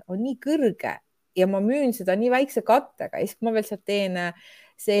hind on nii kõrge ja ma müün seda nii väikse kattega ja siis ma veel sealt teen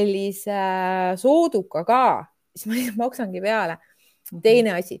sellise sooduka ka, siis ma maksangi peale.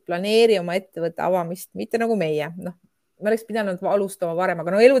 Teine asi, planeeri oma ettevõtte avamist, mitte nagu meie. Ma oleks pidanud alustama varem,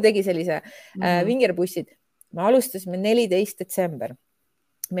 aga elu tegi sellise vingerpussid. Me alustasime 14. detsember.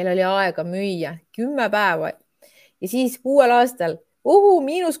 Meil oli aega müüa 10 päeva ja siis uuel aastal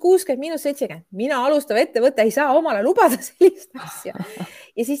 -60, -70. Mina alustav ettevõte ei saa omale lubada sellist asja.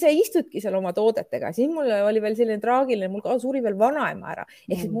 Ja siis sa istudki seal oma toodetega. Siis mul oli veel selline traagiline, mul suri veel vanaema ära.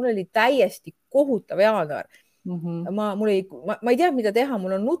 Ehk siis mul oli täiesti kohutav jaanuar. Ma ei tea, mida teha.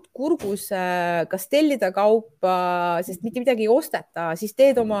 Mul on nutt kurgus, kas tellida kaupa, sest mitte midagi ei osteta. Siis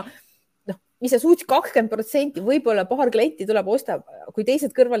teed oma mis sa suutsid 20%, võib-olla paar klienti tuleb osta, kui teised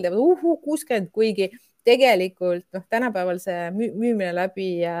kõrval teevad 60, kuigi tegelikult tänapäeval see müümine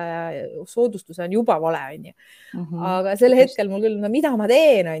läbi soodustuse on juba vale, on ju. Aga sel hetkel mul küll, mida ma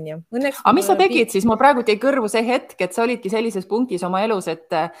teen, on ju. Aga mis sa tegid siis? Mul praegu jäi kõrvu see hetk, et sa olidki sellises punktis oma elus,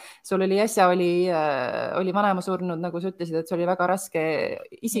 et sul oli äsja oli vanaema surnud, nagu sa ütlesid, et see oli väga raske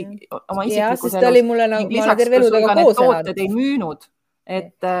oma isiklikus elus. Lisaks, kui sul ka need tooted ei müünud.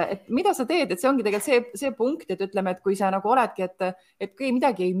 Et mida sa teed, et see ongi tegelikult see punkt, et ütleme, et kui sa nagu oledki, et kui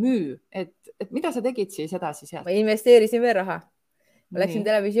midagi ei müü, et mida sa tegid siis edasi sealt? Ma investeerisin veel raha. Ma läksin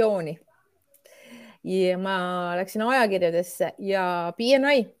televisiooni ja ma läksin ajakirjadesse ja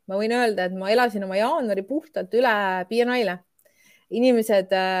BNI. Ma võin öelda, et ma elasin oma jaanuari puhtalt üle BNI-le.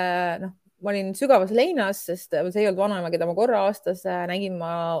 Inimesed, ma olin sügavas leinas, sest see ei olnud vanaema, keda ma korra aastas nägin,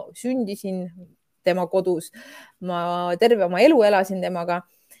 ma sündisin tema kodus. Ma terve oma elu elasin temaga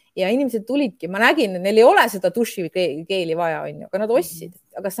ja inimesed tulidki. Ma nägin, et neil ei ole seda dušikeeli vaja, on ju, aga nad ostsid.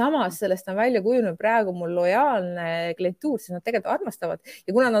 Aga samas sellest on välja kujunenud praegu mul lojaalne klientuur, sest nad tegelikult armastavad.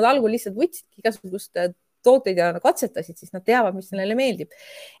 Ja kuna nad algul lihtsalt võtsidki igasugust tooteid ja katsetasid, siis nad teavad, mis neile meeldib.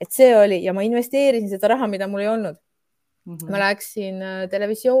 Et see oli ja ma investeerisin seda raha, mida mul ei olnud. Ma läksin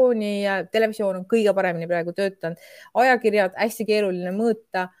televisiooni ja televisioon on kõige paremini praegu töötanud. Ajakirjad, hästi keeruline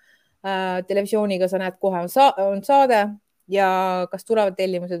mõõta. Televisiooniga sa näed kohe on saade ja kas tulevad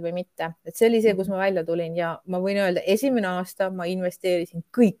tellimused või mitte. Et see oli see, kus ma välja tulin ja ma võin öelda, esimene aasta ma investeerisin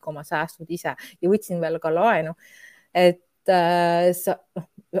kõik oma säästud ise ja võtsin veel ka laenu. Et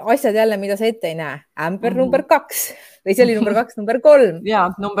asjad jälle, mida sa ette ei näe. Ämber number 2 või see oli number 2, number 3. Ja,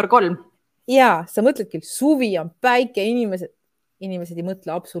 number 3. Ja sa mõtled küll, suvi on päike, inimesed ei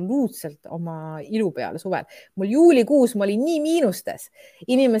mõtle absoluutselt oma ilu peale suvel. Mul juulikuus ma olin nii miinustes.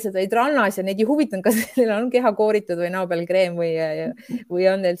 Inimesed olid rannas ja neid ei huvitanud, kas neil on keha kooritud või naabelkreem või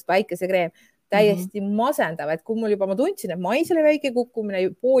on neil päikesekreem. Täiesti masendav, et kui mul juba ma tundsin, et mais oli väike kukkumine,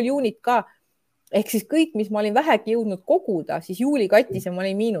 pool juunit ka. Ehk siis kõik, mis ma olin vähegi jõudnud koguda, siis juuli kattis ja ma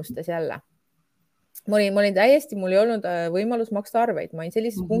olin miinustes jälle. Ma olin täiesti, mul ei olnud võimalus maksta arveid. Ma olin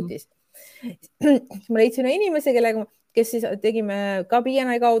sellises punktis. Ma leidsin inimese, kes siis tegime ka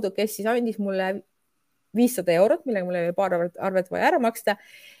BNI kaudu, kes siis andis mulle 500 eurot, millega mul oli paar arvet vaja ära maksta,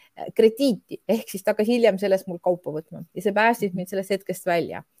 krediiti. Ehk siis ta hakkas hiljem sellest mul kaupa võtma ja see päästis mind sellest hetkest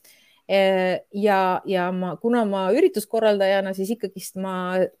välja. Ja kuna ma ürituskorraldajana, siis ikkagist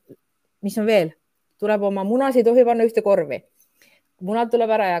mis on veel, tuleb oma munas ei tohi panna ühte korvi. Munad tuleb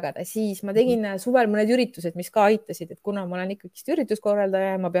ära jagada, siis ma tegin suvel mõned üritused, mis ka aitasid, et kuna ma olen ikkagist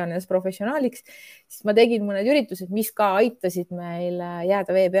ürituskorraldaja ja ma pean ennast professionaaliks, siis ma tegin mõned üritused, mis ka aitasid meil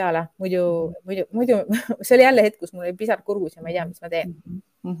jääda vee peale. Muidu see oli jälle hetk, kus mul oli pisar kurgus ja ma ei tea, mis ma teen.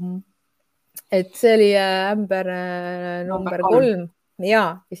 Et see oli ämber number 3 ja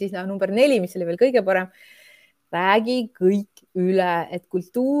siis number 4, mis oli veel kõige parem. Räägi kõik üle, et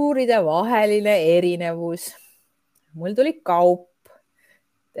kultuuride vaheline erinevus. Mul tuli kaup.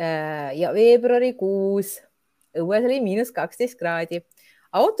 Ja veebruarikuus õues oli -12 kraadi.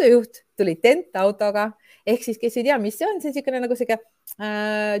 Autojuht tuli tentautoga ehk siis, kes ei tea, mis see on, see on nagu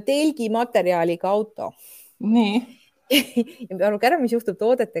telgimaterjaliga auto. Nii. Ja arvake ära, mis juhtub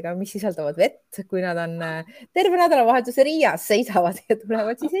toodetega, mis sisaldavad vett, kui nad on terve nädalavahetuse Riias seisavad ja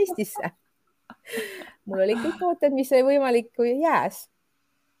tulevad siis Eestisse. Mul oli kõik tooted, mis oli võimalik kui jääs.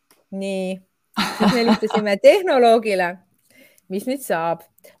 Nii, siis me helistasime tehnoloogile. Mis nüüd saab?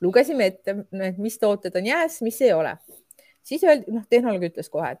 Lugesime ette, mis tooted on jääs, mis ei ole. Siis öeldi, tehnoloogi ütles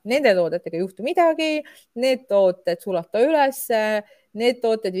kohe, et nende toodetega ei juhtu midagi, need tooted sulata üles, need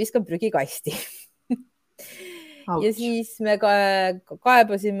tooted viskab prügikasti. ja siis me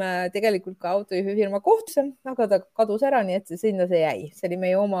kaebasime tegelikult ka autojuhifirma kohtusse, aga ta kadus ära, nii et sinna see jäi. See oli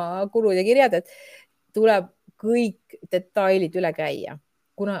meie oma kulud ja kirjad, et tuleb kõik detailid üle käia.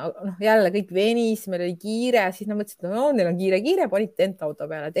 Kuna jälle kõik venis, meil oli kiire, siis nad mõtlesid, et no, neil on kiire, panid tentauto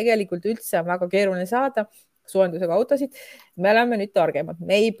peale. Tegelikult üldse on väga keeruline saada soojendusega autosid. Me oleme nüüd targemad.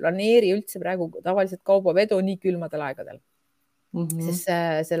 Me ei planeeri üldse praegu tavaliselt kaubavedu nii külmadel aegadel. Sest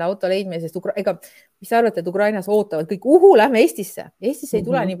selle auto leidmine, sest mis sa arvad, et Ukrainas ootavad kõik, lähme Eestisse. Eestisse ei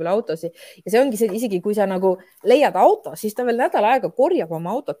tule nii palju autosid. Ja see ongi see, isegi kui sa nagu leiad auto, siis ta veel nädal aega korjab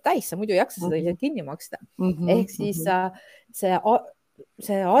oma autot täis, sa muidu ei jaksa seda ise kinni maksta. Ehk siis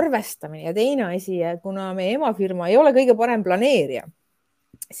see arvestamine ja teine asi, kuna meie emafirma ei ole kõige parem planeerija,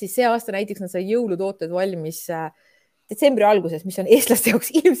 siis see aasta näiteks nad sai jõulutooted valmis detsembri alguses, mis on eestlaste jaoks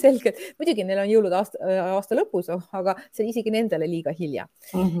ilmselgelt. Muidugi neil on jõulud aasta lõpus, aga see on isegi nendele liiga hilja.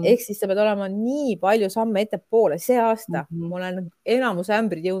 Ehk siis sa pead olema nii palju samme ettepoole. See aasta ma olen enamus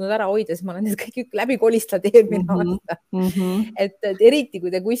ämbrid jõudnud ära hoida, siis ma olen need kõik läbi kolistanud eelmine aasta. Et eriti, kui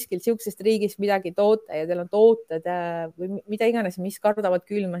te kuskil siuksest riigist midagi toote ja teil on tooted või mida iganes, mis kardavad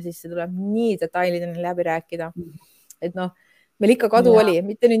külma, siis see tuleb nii detailideni läbi rääkida. Et meil ikka kadu oli,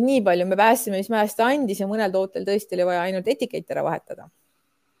 mitte nüüd nii palju, me pääsime, mis mäest andis ja mõnel tootel tõesti oli vaja ainult etikett ära vahetada.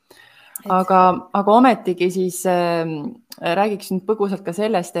 Aga ometigi siis räägiks nüüd põgusalt ka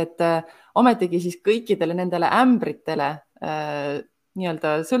sellest, et ometigi siis kõikidele nendele ämbritele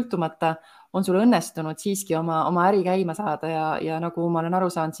nii-öelda sõltumata on sul õnnestunud siiski oma äri käima saada ja nagu ma olen aru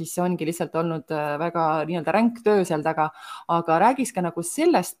saanud, siis see ongi lihtsalt olnud väga nii-öelda ränk töö seal taga, aga räägiks ka nagu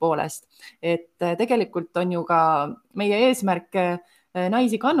sellest poolest, et tegelikult on ju ka meie eesmärk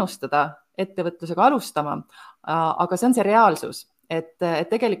naisi kannustada ettevõtlusega alustama, aga see on see reaalsus, et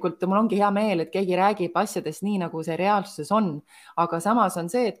tegelikult mul ongi hea meel, et keegi räägib asjadest nii, nagu see reaalsuses on, aga samas on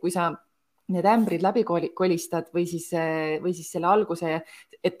see, et kui sa need ämbrid läbi kolistad või siis selle alguse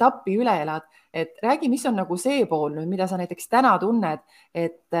etappi üle elad, et räägi, mis on nagu see pool nüüd, mida sa näiteks täna tunned,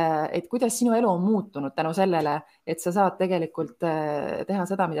 et kuidas sinu elu on muutunud tänu sellele, et sa saad tegelikult teha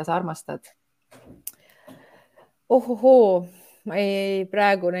seda, mida sa armastad? Ohohoo,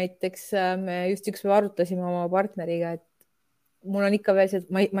 praegu näiteks me just üks päev arutasime oma partneriga, et mul on ikka veel see,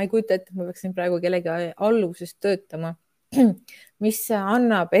 ma ei kujuta ette, et ma peaksin praegu kellegi alluvuses töötama, mis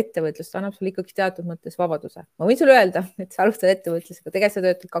annab ettevõtlust, annab sulle ikkagi teatud mõttes vabaduse. Ma võin sulle öelda, et sa alustad ettevõtlusega, tegelikult sa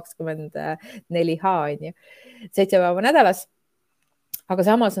töötad 24H, 7 päeva nädalas, aga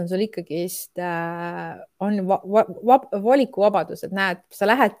samas on sul ikkagi on valikuvabadus, et näed, sa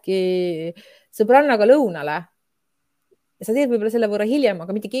lähedki sõbrannaga lõunale ja sa teed võib-olla selle võrra hiljem,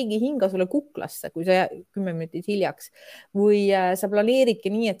 aga mitte keegi ei hinga sulle kuklasse, kui sa 10 minutit hiljaks või sa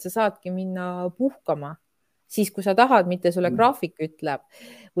planeeridki nii, et sa saadki minna puhkama siis, kui sa tahad, mitte sulle graafik ütleb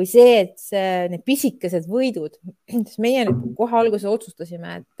või see, et need pisikesed võidud, siis meie kohe alguses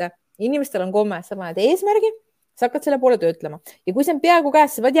otsustasime, et inimestel on komme, sa paned eesmärgi, sa hakkad selle poole töötlema ja kui see on peaaegu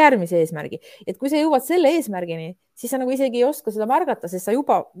käes, sa paned järgmise eesmärgi, et kui sa jõuad selle eesmärgini, siis sa nagu isegi ei oska seda märgata, sest sa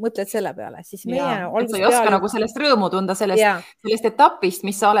juba mõtled selle peale. Siis meie sa ei oska nagu sellest rõõmu tunda, sellest etapist,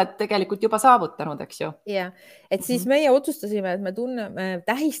 mis sa oled tegelikult juba saavutanud, eks ju? Ja, et siis meie otsustasime, et me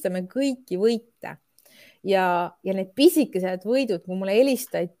tähistame kõiki võite. Ja need pisikesed võidud, kui mulle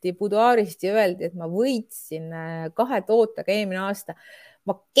helistati buduaarist ja öeldi, et ma võitsin 2 tootega eelmine aasta,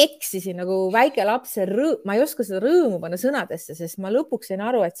 ma keksisin nagu väike laps, ma ei oska seda rõõmu panna sõnadesse, sest ma lõpuks sain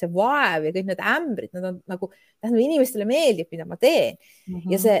aru, et see vaev ja kõik need ämbrid, nad on nagu, inimestele meeldib, mida ma teen.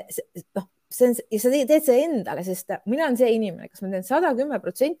 Ja sa teed see endale, sest mina olen see inimene, kas ma teen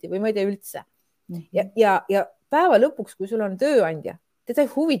 110% või ma ei tee üldse. Ja päeva lõpuks, kui sul on tööandja, teda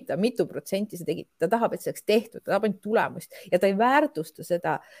ei huvita, mitu protsenti sa tegid, ta tahab, et see oleks tehtud, ta tahab ainult tulemust ja ta ei väärtusta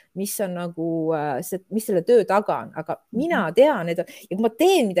seda, mis on nagu, mis selle töö taga on, aga mina tean, ja kui ma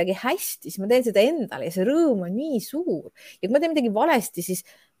teen midagi hästi, siis ma teen seda endale ja see rõõm on nii suur ja kui ma teen midagi valesti, siis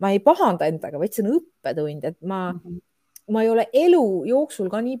ma ei pahanda endaga, vaid see on õppetund, et ma ei ole elu jooksul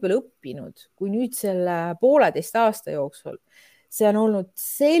ka nii palju õppinud, kui nüüd selle 1,5 aasta jooksul. See on olnud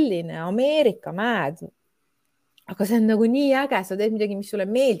selline Ameerika mäed, aga see on nagu nii äge, sa teed midagi, mis sulle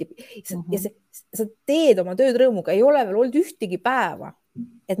meeldib ja sa teed oma tööd rõõmuga, ei ole veel olnud ühtegi päeva,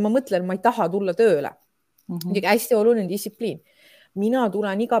 et ma mõtlen, ma ei taha tulla tööle. Muidugi hästi oluline distsipliin. Mina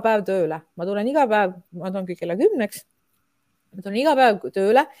tulen iga päev tööle, ma tulen kella 10, ma tulen iga päev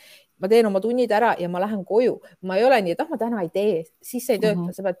tööle, ma teen oma tunnid ära ja ma lähen koju. Ma ei ole nii, et ma täna ei tee, siis sa ei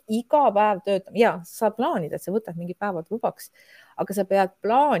tööta, sa pead iga päev töötama ja sa saad plaanida, et sa võtad mingi päevad vabaks, aga sa pead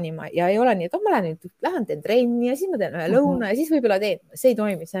plaanima ja ei ole nii, et ma lähen teen trenni ja siis ma teen ühe lõuna ja siis võib-olla teen. See ei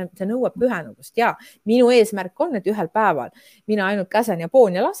toimi, see nõuab pühenuvust ja minu eesmärk on, et ühel päeval mina ainult käsen ja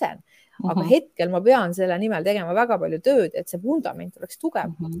poon ja lasen, aga hetkel ma pean selle nimel tegema väga palju tööd, et see vundament oleks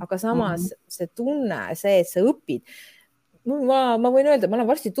tugev, aga samas see tunne, see, et sa õpid. Ma võin öelda, ma olen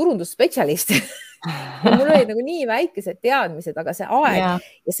varsti turundusspetsialist ja mul olid nagu nii väikesed teadmised, aga see aeg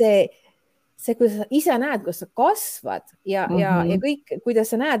ja see, kuidas sa ise näed, kuidas sa kasvad ja kõik, kuidas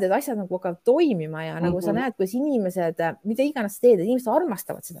sa näed, et asjad nagu hakkavad toimima ja nagu sa näed, kuidas inimesed, mida iganes teed, inimesed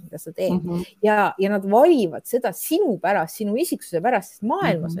armastavad seda, mida sa teed ja nad valivad seda sinu pärast, sinu isiksuse pärast, sest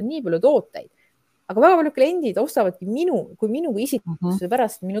maailmas on nii palju tooteid, aga väga palju kliendid ostavadki minu kui isiksuse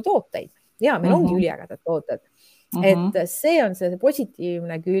pärast minu tooteid ja meil ongi üliägedad tooted. Et see on see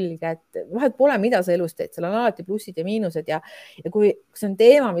positiivne külg, et vahet pole, mida sa elus teed, seal on alati plussid ja miinused ja kui see on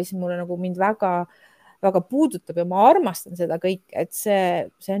teema, mis mulle nagu mind väga, väga puudutab ja ma armastan seda kõike, et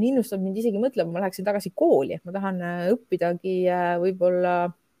see on innustanud mind isegi mõtlema, ma läheksin tagasi kooli, et ma tahan õppidagi võib-olla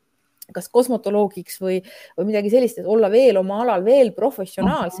kas kosmetoloogiks või midagi sellist, et olla veel oma alal veel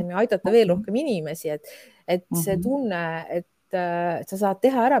professionaalsem ja aidata veel rohkem inimesi, et see tunne, et sa saad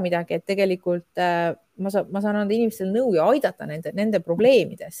teha ära midagi, et tegelikult ma saan anda inimestele nõu ja aidata nende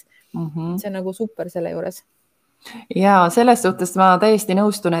probleemides. See on nagu super selle juures. Ja selles suhtes ma täiesti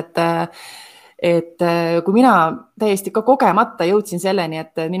nõustun, et kui mina täiesti ka kogemata jõudsin selleni,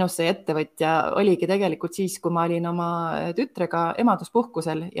 et minust see ettevõtja oligi tegelikult siis, kui ma olin oma tütrega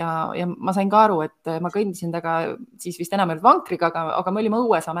emaduspuhkusel ja ma sain ka aru, et ma kõndisin taga siis vist enam vankriga, aga me olime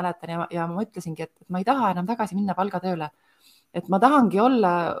õues, ma mäletan ja ma ütlesingi, et ma ei taha enam tagasi minna palgatööle. Et ma tahangi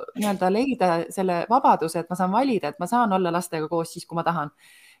olla, leida selle vabaduse, et ma saan valida, et ma saan olla lastega koos siis, kui ma tahan.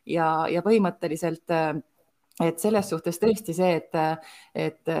 Ja põhimõtteliselt, et selles suhtes tõesti see,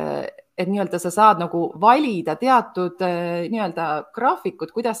 et sa saad nagu valida teatud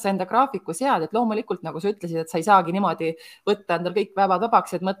graafikud, kuidas sa enda graafiku sead, et loomulikult, nagu sa ütlesid, et sa ei saagi niimoodi võtta endal kõik päevad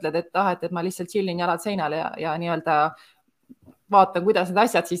vabaks, et mõtled, et ma lihtsalt chillin jalad seinal ja vaatan, kuidas need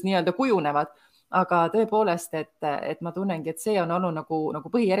asjad siis kujunevad. Aga tõepoolest, et ma tunnengi, et see on olnud nagu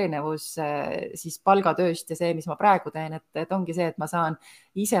põhierinevus siis palgatööst ja see, mis ma praegu teen, et ongi see, et ma saan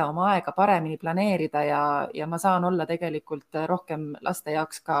ise oma aega paremini planeerida ja ma saan olla tegelikult rohkem laste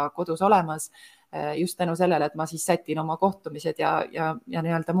jaoks ka kodus olemas just tänu sellele, et ma siis sätin oma kohtumised ja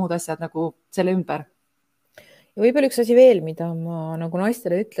muud asjad nagu selle ümber. Ja võib-olla üks asi veel, mida ma nagu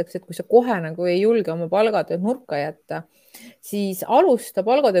naistele ütleks, et kui sa kohe nagu ei julge oma palgatööd nurka jätta, siis alusta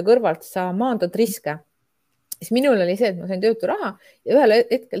palgatöö kõrvalt, sa maandad riske. Siis minul oli see, et ma sain tööturaha ja ühel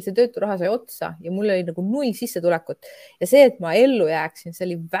hetkel see tööturaha sai otsa ja mul oli nagu 0 sissetulekut. Ja see, et ma ellu jääksin, see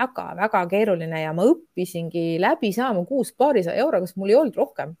oli väga-väga keeruline ja ma õppisingi läbi saama kuus paarisaja euroga, sest mul ei olnud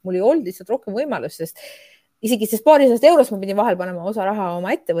rohkem. Mul ei olnud lihtsalt rohkem võimalust, sest isegi paarisajast eurost ma pidin vahel panema osa raha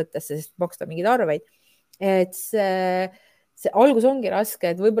oma ettevõttesse, sest maksta mingeid arveid. Et see algus ongi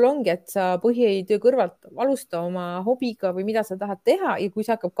raske, et võib-olla ongi, et sa põhitöö kõrvalt alusta oma hobiga või mida sa tahad teha ja kui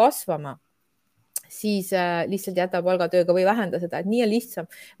see hakkab kasvama, siis lihtsalt jäta palgatööga või vähenda seda, et nii on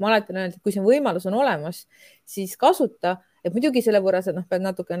lihtsam. Ma alati olen öelnud, et kui see võimalus on olemas, siis kasuta, et muidugi selle võrra sa pead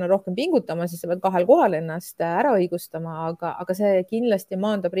natukene rohkem pingutama, siis sa pead 2 kohal ennast ära õigustama, aga see kindlasti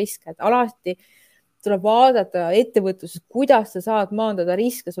maandab riske, et alati tuleb vaadata ettevõtluses, kuidas sa saad maandada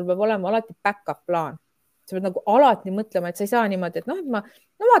riske, sul peab olema alati back-up plaan. Sa pead nagu alati mõtlema, et sa ei saa niimoodi, et ma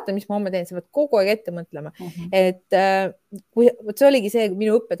vaatan, mis ma homme teen, sa pead kogu aeg ette mõtlema. Et see oligi see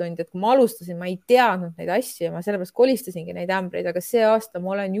minu õppetund, et kui ma alustasin, ma ei teadnud neid asju ja ma sellepärast kolistasingi neid ämbreid, aga see aasta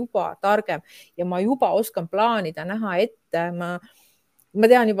ma olen juba targem ja ma juba oskan plaanida, näha ette. Ma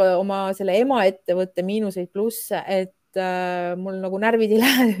tean juba oma selle ema ettevõtte miinuseid plusse, et mul nagu närvid ei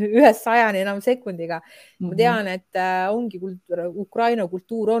lähe 100 enam sekundiga. Ma tean, et ongi Ukraina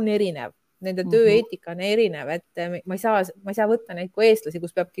kultuur on erinev. Nende tööeetika on erinev, et ma ei saa võtta neid kui eestlasi,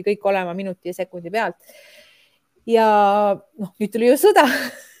 kus peabki kõik olema minuti ja sekundi pealt. Ja nüüd tuli ju sõda.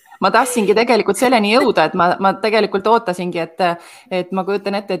 Ma tahtsingi tegelikult selleni jõuda, et ma tegelikult ootasingi, et ma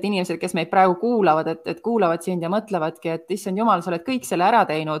kujutan ette, et inimesed, kes meid praegu kuulavad, et kuulavad sind ja mõtlevadki, et issand jumal, sa oled kõik selle ära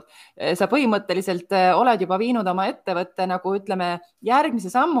teinud. Sa põhimõtteliselt oled juba viinud oma ettevõtte nagu ütleme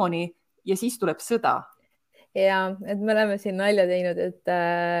järgmise sammuni ja siis tuleb sõda. Ja, et me oleme siin nalja teinud,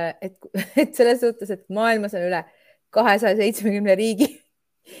 et selles suhtes, et maailmas on üle 270 riigi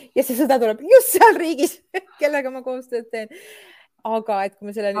ja see sõda tuleb just seal riigis, kellega ma koostööd teen. Aga et kui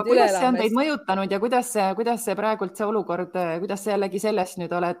me selle nüüd üle elame. Kuidas see on teid mõjutanud ja kuidas see praegult see olukord, kuidas see jällegi sellest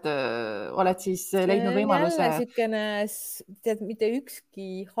nüüd oled siis leidnud võimaluse? Jälle tead, mitte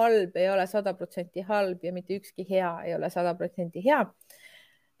ükski halb ei ole 100% halb ja mitte ükski hea ei ole 100% hea.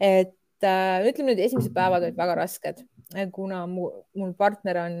 Et ütleme nüüd, esimesed päevad olid väga rasked, kuna mul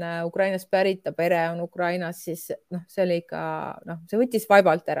partner on Ukrainast pärit, ta pere on Ukrainas, siis see oli ikka, see võttis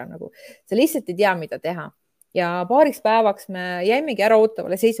vaibalt ära, nagu sa lihtsalt ei tea, mida teha. ja paariks päevaks me jäimegi ära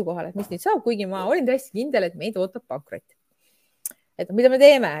ootavale seisukohale, et mis nüüd saab, kuigi ma olin täiesti kindel, et meid ootab pankrot. Et mida me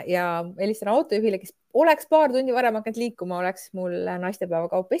teeme ja helistan autojuhile, kes oleks paar tundi varem hakanud liikuma, oleks mul naistepäeva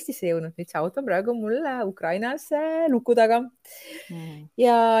kaup Eestisse jõudnud. Nüüd see auto on praegu mul Ukrainas luku taga.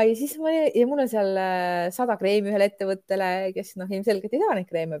 Ja siis mul on seal 100 kreemi ühele ettevõttele, kes ilmselgelt ei saa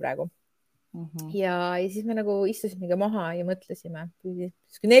neid kreeme praegu. Ja siis me nagu istusimegi maha ja mõtlesime.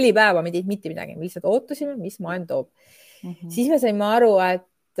 4 päeva me ei teinud mitte midagi, me lihtsalt ootasime, mis maailm toob. Siis me saime aru,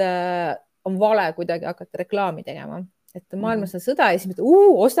 et on vale kuidagi hakata reklaami tegema. Et maailmas on sõda ja siis mõtled,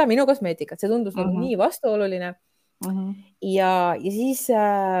 osta minu kosmeetikat. See tundus nagu nii vastuoluline. Ja siis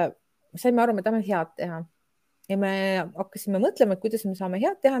saime aru, me tahame head teha. Ja me hakkasime mõtlema, et kuidas me saame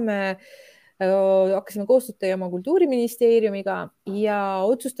head teha. Me hakkasime koostööd tegema Kultuuriministeeriumiga ja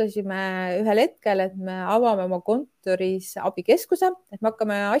otsustasime ühel hetkel, et me avame oma kontoris abikeskuse, et me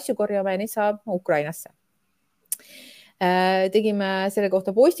hakkame asju korjama ja neid saab Ukrainasse. Tegime selle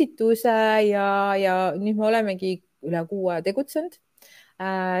kohta postituse ja nüüd me olemegi üle 6 aja tegutsenud.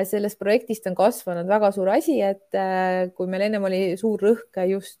 Sellest projektist on kasvanud väga suur asi, et kui meil ennem oli suur rõhk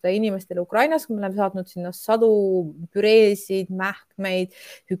just inimestele Ukrainas, kui me oleme saatnud sinna sadu püreesid, mähkmeid,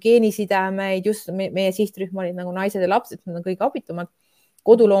 hügieenisidemeid, just meie sihtrühm olid nagu naised ja lapsed, need on kõige abitumad,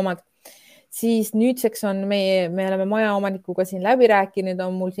 koduloomad, siis nüüdseks on me oleme majaomanikuga siin läbi rääkinud,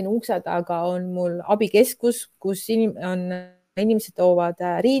 on mul siin ukse taga, on mul abikeskus, kus inimesed toovad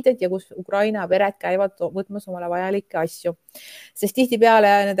riided ja kus Ukraina pered käivad võtmas omale vajalikke asju. Sest tihtipeale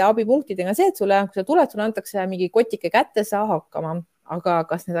nende abipunktidega see, et kui sa tuled, sulle antakse mingi kotike kätte, saa hakkama. Aga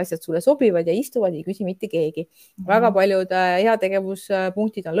kas need asjad sulle sobivad ja istuvad, ei küsi mitte keegi. Väga paljud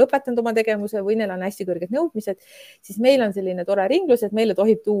heategevuspunktid on lõpetanud oma tegevuse või neil on hästi kõrged nõudmised. Siis meil on selline tore ringlus, et meile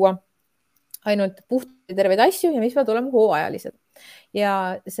tohib tuua ainult puhtalt terveid asju ja mis peavad olema hooajalised.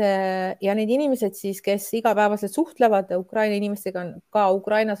 Ja need inimesed siis, kes igapäevaselt suhtlevad Ukraina inimestega, on ka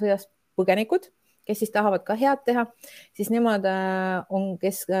Ukraina sõjast põgenikud, kes siis tahavad ka head teha, siis nemad on,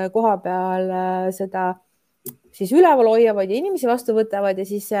 kes koha peal seda siis üleval hoiavad ja inimesi vastu võtavad ja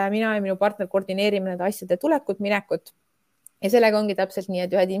siis mina ja minu partner koordineerime nende asjade tulekut, minekut. Ja sellega ongi täpselt nii,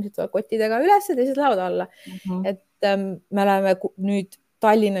 et ühed inimesed tulevad kottidega üles ja teised lähevad alla. Et me oleme nüüd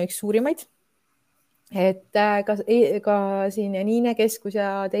Tallinna üks suurimaid. Et ka siin Niine keskus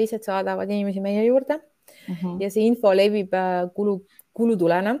ja teised saadavad inimesi meie juurde ja see info levib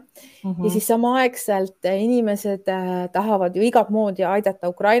kulutulena ja siis samaaegselt inimesed tahavad ju igat moodi aidata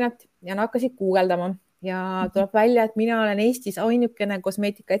Ukrainat ja nad hakkasid guugeldama ja tuleb välja, et mina olen Eestis ainukene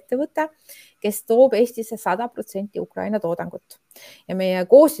kosmeetikaettevõte, kes toob Eestisse 100% Ukraina toodangut ja meie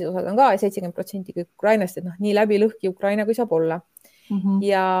koostisosad on ka 70% kõik Ukrainast, et nii läbi lõhki Ukraina kui saab olla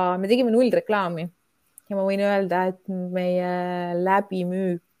ja me tegime 0 reklaami. Ja ma võin öelda, et meie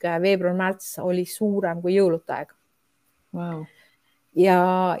läbimüük veebruar-märts oli suurem kui jõulude aeg. Wow. Ja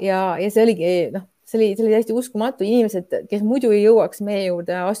see oligi, see oli hästi uskumatu. Inimesed, kes muidu ei jõuaks meie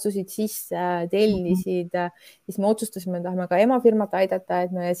juurde, astusid sisse, tellisid. Siis me otsustasime, tahame ka emafirmat aidata,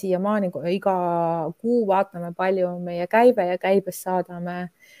 et me siiamaani iga kuu vaatame palju meie käibe ja käibest saadame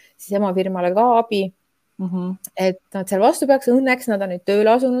siis emafirmale ka abi. Et nad seal vastu peaks, õnneks nad on nüüd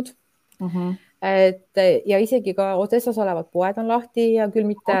tööle asunud. Ja isegi ka Odessas olevad poed on lahti ja küll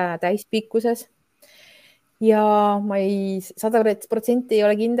mitte täispikkuses. Ja ma 100% ei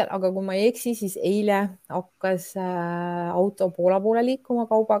ole kindel, aga kui ma ei eksi, siis eile hakkas auto Poola poole liikuma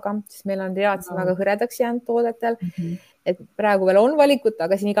kaubaga, siis meil on read väga hõredaks jäänud toodetel. Et praegu veel on valikut,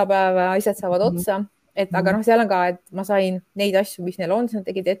 aga siin iga päev asjad saavad otsa. Aga seal on ka, et ma sain neid asju, mis neil on, siis nad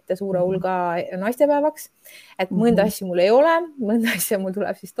tegid ette suure hulga naistepäevaks, et mõnda asju mul ei ole, mõnda asju mul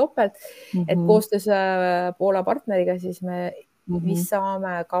tuleb siis topelt, et koostöös Poola partneriga siis me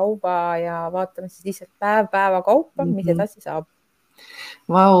saame kauba ja vaatame siis lihtsalt päeva kaupa, mis edasi saab.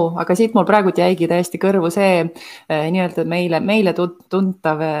 Vau, aga siit mul praegu jäigi täiesti kõrvu see nii-öelda meile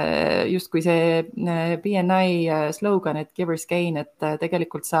tuntav justkui see BNI slogan, et givers gain, et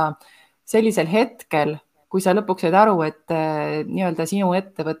tegelikult sa sellisel hetkel, kui sa lõpuks said aru, et nii-öelda sinu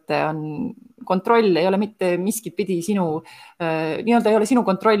ettevõte on kontroll, ei ole mitte miskit pidi nii-öelda ei ole sinu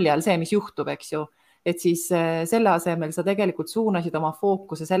kontrolli all see, mis juhtub, eks ju. Et siis selle asemel sa tegelikult suunasid oma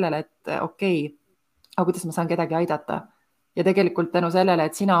fookuse sellele, et okei, aga kuidas ma saan kedagi aidata? Ja tegelikult tänu sellele,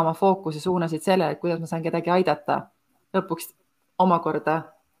 et sina oma fookuse suunasid sellele, et kuidas ma saan kedagi aidata, lõpuks omakorda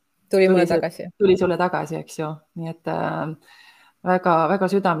tuli sulle tagasi, eks ju. Nii et väga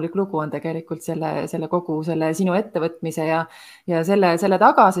südamlik lugu on tegelikult selle kogu selle sinu ettevõtmise ja selle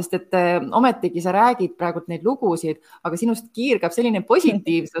taga, sest et ometigi sa räägid praegu neid lugusid, aga sinust kiirgab selline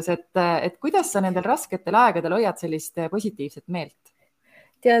positiivsus, et kuidas sa nendel rasketel aegadel hoiad sellist positiivset meelt?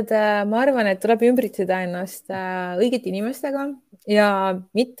 tead, ma arvan, et tuleb ümbritseda ennast õigete inimestega ja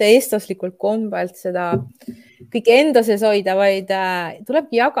mitte eestlaslikult kombelt seda kõike enda sees hoida, vaid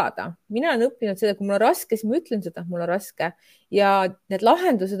tulebki jagada. Mina olen õppinud seda, kui mul on raske, siis ma ütlen seda, et mul on raske ja need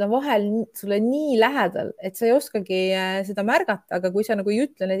lahendused on vahel sulle nii lähedal, et sa ei oskagi seda märgata, aga kui sa nagu ei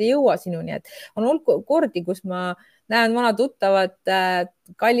ütle, need ei jõua sinuni, et on olnud kordi, kus ma näen vana tuttavat,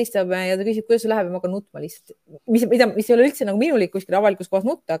 kallistab ja ta küsib, kuidas sul läheb ja ma hakkan nutma lihtsalt, mis ei ole üldse nagu minulik kuskil avalikus kohas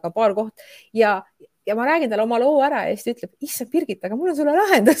nutta, aga paar koht ja ma räägin talle oma loo ära ja siis ta ütleb, issand Birgit, aga mul on sulle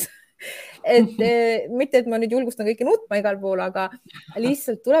lahendus. Et mitte, et ma nüüd julgustan kõiki nutma igal pool, aga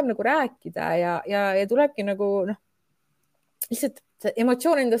lihtsalt tuleb nagu rääkida ja tulebki nagu lihtsalt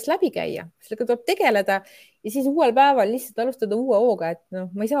emotsioon endast läbi käia, sellega tuleb tegeleda ja siis uuel päeval lihtsalt alustada uue hooga, et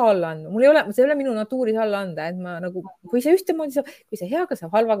ma ei saa alla anda, see ei ole minu natuuris alla anda, et ma nagu, kui see ühtemoodi saab, kui see heaga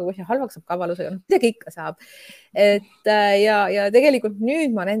saab halvaga, kui see halvaga saab kavalusega, midagi ikka saab. Et ja tegelikult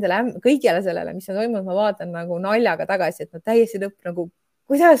nüüd ma nendele kõigele sellele, mis on toimunud, ma vaatan nagu naljaga tagasi, et ma täiesti nagu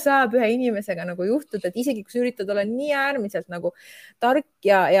kuidas saab ühe inimesega nagu juhtuda, et isegi kui sa üritad olla nii äärmiselt nagu tark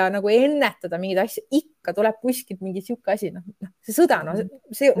ja nagu ennetada mingeid asju, ikka tuleb kuskilt mingi sihuke asi, see sõda,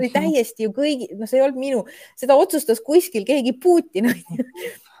 see oli täiesti ju kõigi, see ei olnud minu, seda otsustas kuskil keegi Putin,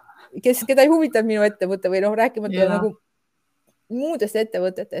 keda ei huvitanud minu ettevõte või rääkimata nagu muudest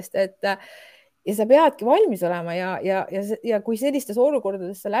ettevõtetest, et ja sa peadki valmis olema ja kui sellistes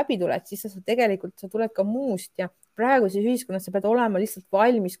olukordades sa läbi tuled, siis sa tegelikult, sa tuled ka muust ja praeguses ühiskonnas sa pead olema lihtsalt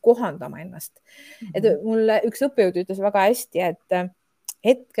valmis kohandama ennast. Et mulle üks õppejõud ütles väga hästi, et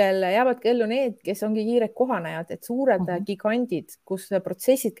hetkel jäävadki ellu need, kes ongi kiired kohanejad, et suured gigandid, kus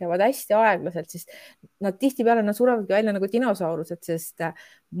protsessid käivad hästi aeglaselt, siis nad tihtipeale suravadki välja nagu dinosaurused, sest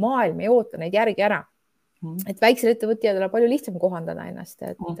maailm ei oota neid järgi ära. Et väiksel ettevõtjadel on palju lihtsam kohandada ennast,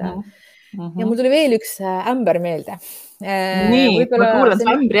 et ja mul tuli veel üks ämber meelde. Nii, ma kuulan su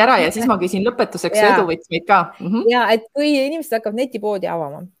ämbri ära ja siis ma küsin lõpetuseks eduvõtmeid ka. Ja, et kui inimesed hakkavad netipoodi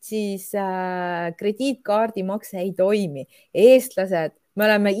avama, siis krediitkaardi makse ei toimi. Eestlased, me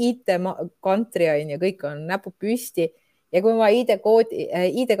oleme IT-kantri on ja kõik on näpud püsti. Ja kui ma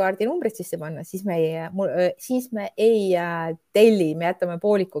ID-kaardi numbrit sisse panna, siis me ei telli, me jätame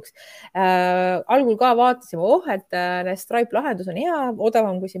poolikuks. Algul ka vaatasime, et Stripe lahendus on hea,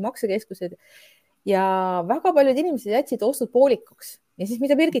 odavam kui siin maksekeskused ja väga paljud inimesed jätsid ostud poolikuks. Ja siis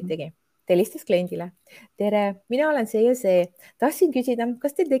mida Birgit tegi? Helistas kliendile. Tere, mina olen see ja see. Tahtsin küsida,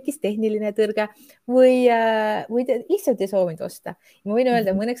 kas teil tekkis tehniline tõrge või te lihtsalt ei soovinud osta. Ma võin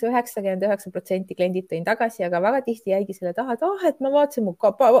öelda, mõneks 99% kliendid tõin tagasi, aga väga tihti jäigi selle taha, et ma vaatasin,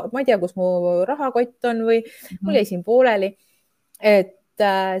 ma ei tea, kus mu rahakott on või mul jäi siin pooleli. Et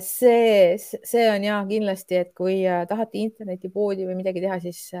see on kindlasti, et kui tahate internetipoodi või midagi teha,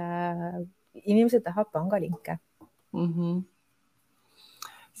 siis inimesed tahavad pangalinke.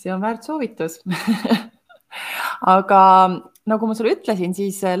 See on väärt soovitus. Aga nagu ma sulle ütlesin,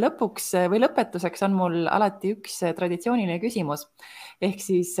 siis lõpuks või lõpetuseks on mul alati üks traditsiooniline küsimus. Ehk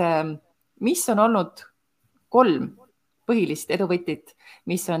siis, mis on olnud 3 põhilist eduvõtit,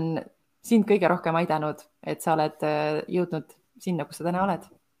 mis on sind kõige rohkem aidanud, et sa oled jõudnud sinna, kus sa täna oled?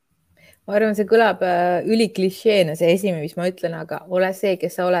 Ma arvan, see kõlab üliklišeena, see esimene, mis ma ütlen, aga ole see,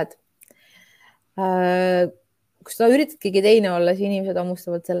 kes sa oled. Kui sa üritad keegi teine olla, siis inimesed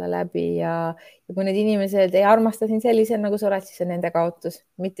hammustavad selle läbi ja kui need inimesed ei armasta sind sellisel, nagu sa oled, siis on nende kaotus,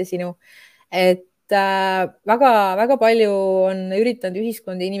 mitte sinu. Et väga palju on üritanud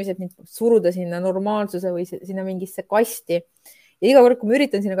ühiskonda inimesed suruda sinna normaalsuse või sinna mingisse kasti. Ja iga kord, kui ma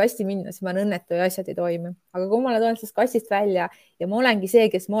üritan sinna kasti minna, siis ma olen õnnetu ja asjad ei toimi. Aga kui ma olen sellest kastist välja ja ma olengi see,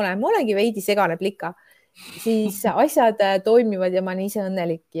 kes ma olengi veidi segane plika, siis asjad toimivad ja ma olen ise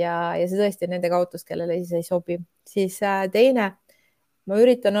õnnelik ja see tõesti on nende kaotus, kellele siis ei sobi. Siis teine, ma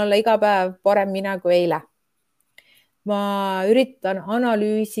üritan olla iga päev parem mina kui eile. Ma üritan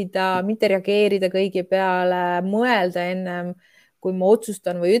analüüsida, mitte reageerida kõigi peale, mõelda ennem, kui ma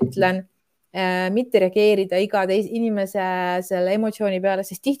otsustan või ütlen, mitte reageerida iga inimese selle emotsiooni peale,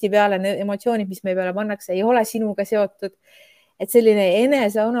 sest tihtipeale need emotsioonid, mis meie peale pannakse, ei ole sinuga seotud. Et selline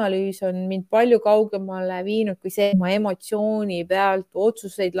eneseanalüüs on mind palju kaugemale viinud kui see, et ma emotsiooni pealt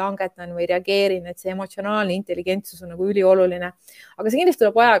otsuseid langetan või reageerin, et see emotsionaalne intelligentsus on nagu ülioluline. Aga see kindlasti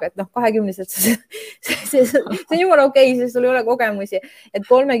tuleb ajaga, et 20-selt see on jumala okei, sest sul ei ole kogemusi, et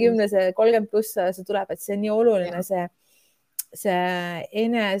 30-se, 30+ see tuleb, et see on nii oluline, see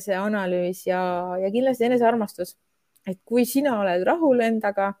eneseanalüüs ja kindlasti enesearmastus. Et kui sina oled rahul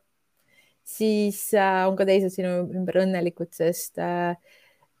endaga, siis on ka teised sinu ümber õnnelikud, sest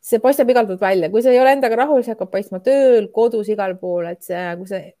see paistab igalt poolt välja. Kui sa ei ole endaga rahul, see hakkab paistma tööl, kodus, igal pool, et kui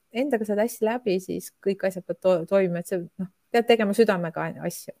sa endaga saad hästi läbi, siis kõik asjad peavad toimima, et see pead tegema südamega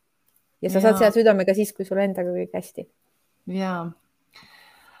asju ja sa saad seda südamega siis, kui sul endaga kõik hästi. Jaa,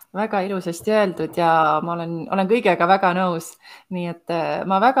 väga ilusasti öeldud ja ma olen kõigega väga nõus. Nii et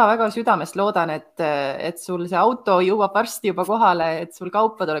ma väga-väga südamest loodan, et sul see auto jõuab varsti juba kohale, et sul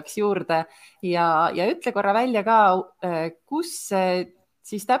kaupa tuleks juurde ja ütle korra välja ka, kus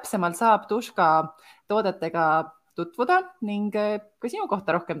siis täpsemalt saab Tuška toodetega tutvuda ning ka sinu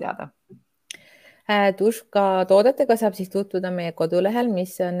kohta rohkem teada. Tuška toodetega saab siis tutvuda meie kodulehel,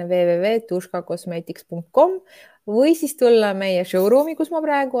 mis on www.tuškacosmetics.com või siis tulla meie showroomi, kus ma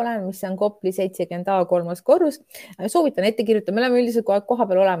praegu olen, mis on Kopli 70A 3. korrus. Soovitan ette kirjutada, me oleme üldiselt koha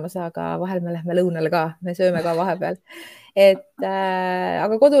peal olemas, aga vahel me lähme lõunale ka, me sööme ka vahepeal.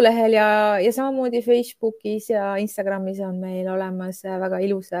 Aga kodulehel ja samamoodi Facebookis ja Instagramis on meil olemas väga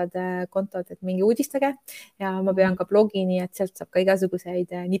ilusad kontod, et mingi uudistage ja ma pean ka blogi, nii et sealt saab ka igasuguseid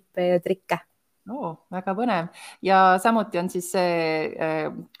nippe ja trikke. Väga põnev ja samuti on siis see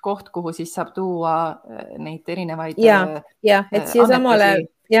koht, kuhu siis saab tuua neid erinevaid et siia samale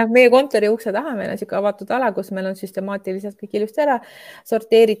meie kontori ukse taha meil on siuke avatud ala, kus meil on süstemaatiliselt kõik ilusti ära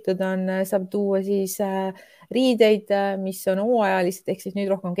sorteeritud on, saab tuua siis riideid, mis on hooajalised, ehk siis nüüd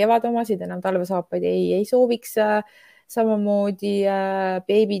rohkem kevadomasid, enam talvesaapaid ei sooviks. Samamoodi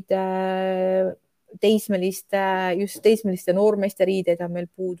beebid, teismeliste noormeeste riideid on meil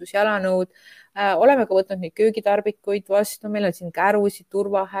puudus, jalanõud. Oleme ka võtnud neid köögitarbikuid vastu, meil on siin kärusid,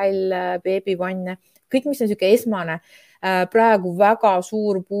 turvahäll, beebivanne, kõik, mis on siuke esmane. Praegu väga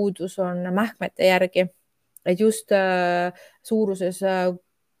suur puudus on mähkmete järgi, et just suuruses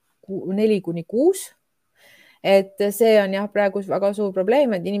 4-6. Et see on praegu väga suur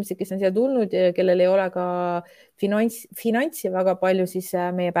probleem, et inimesed, kes on siia tulnud ja kellel ei ole ka finantsi väga palju, siis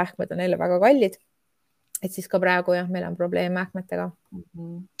meie pähkmed on neile väga kallid. Et siis ka praegu meil on probleem mähkmetega.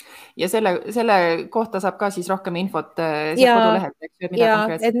 Ja selle kohta saab ka siis rohkem infot kodulehelt.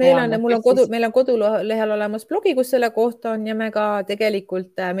 Et meil on kodulehel olemas blogi, kus selle kohta on ja me ka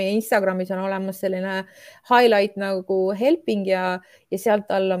tegelikult meie Instagramis on olemas selline highlight nagu helping ja sealt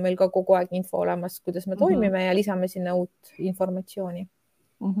all on meil ka kogu aeg info olemas, kuidas me toimime ja lisame sinna uut informatsiooni.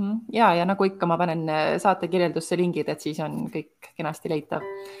 Ja nagu ikka ma panen saate kirjeldusse lingid, et siis on kõik kenasti leitav.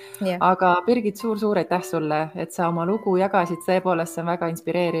 Aga Birgit, suur aitäh sulle, et sa oma lugu jagasid, tõepoolest see on väga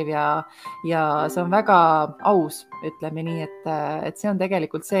inspireeriv ja see on väga aus, ütleme nii, et see on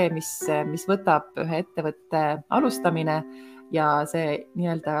tegelikult see, mis võtab ühe ettevõtte alustamine ja see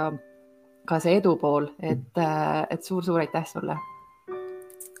nii-öelda ka see edu pool, et suur aitäh sulle.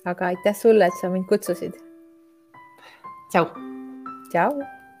 Aga aitäh sulle, et sa mind kutsusid. Tšau! Tšau!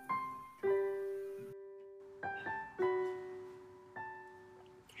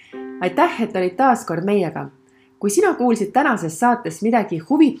 Aitäh, et olid taas kord meiega. Kui sina kuulsid tänases saates midagi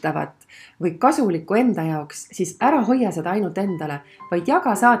huvitavat või kasulikku enda jaoks, siis ära hoia seda ainult endale, vaid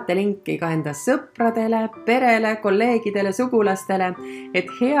jaga saate linki ka enda sõpradele, perele, kolleegidele, sugulastele,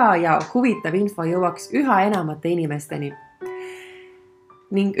 et hea ja huvitav info jõuaks üha enamate inimesteni.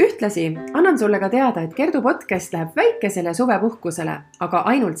 Ning ühtlasi annan sulle ka teada, et Kerdu podcast läheb väikesele suvepuhkusele, aga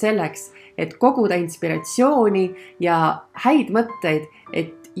ainult selleks, et koguda inspiratsiooni ja häid mõtteid,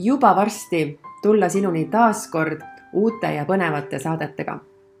 et juba varsti tulla sinuni taas kord uute ja põnevate saadetega.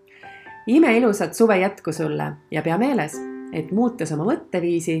 Imeilusat suve jätku sulle ja pea meeles, et muutes oma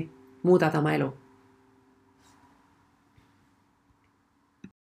mõtteviisi, muudad oma elu.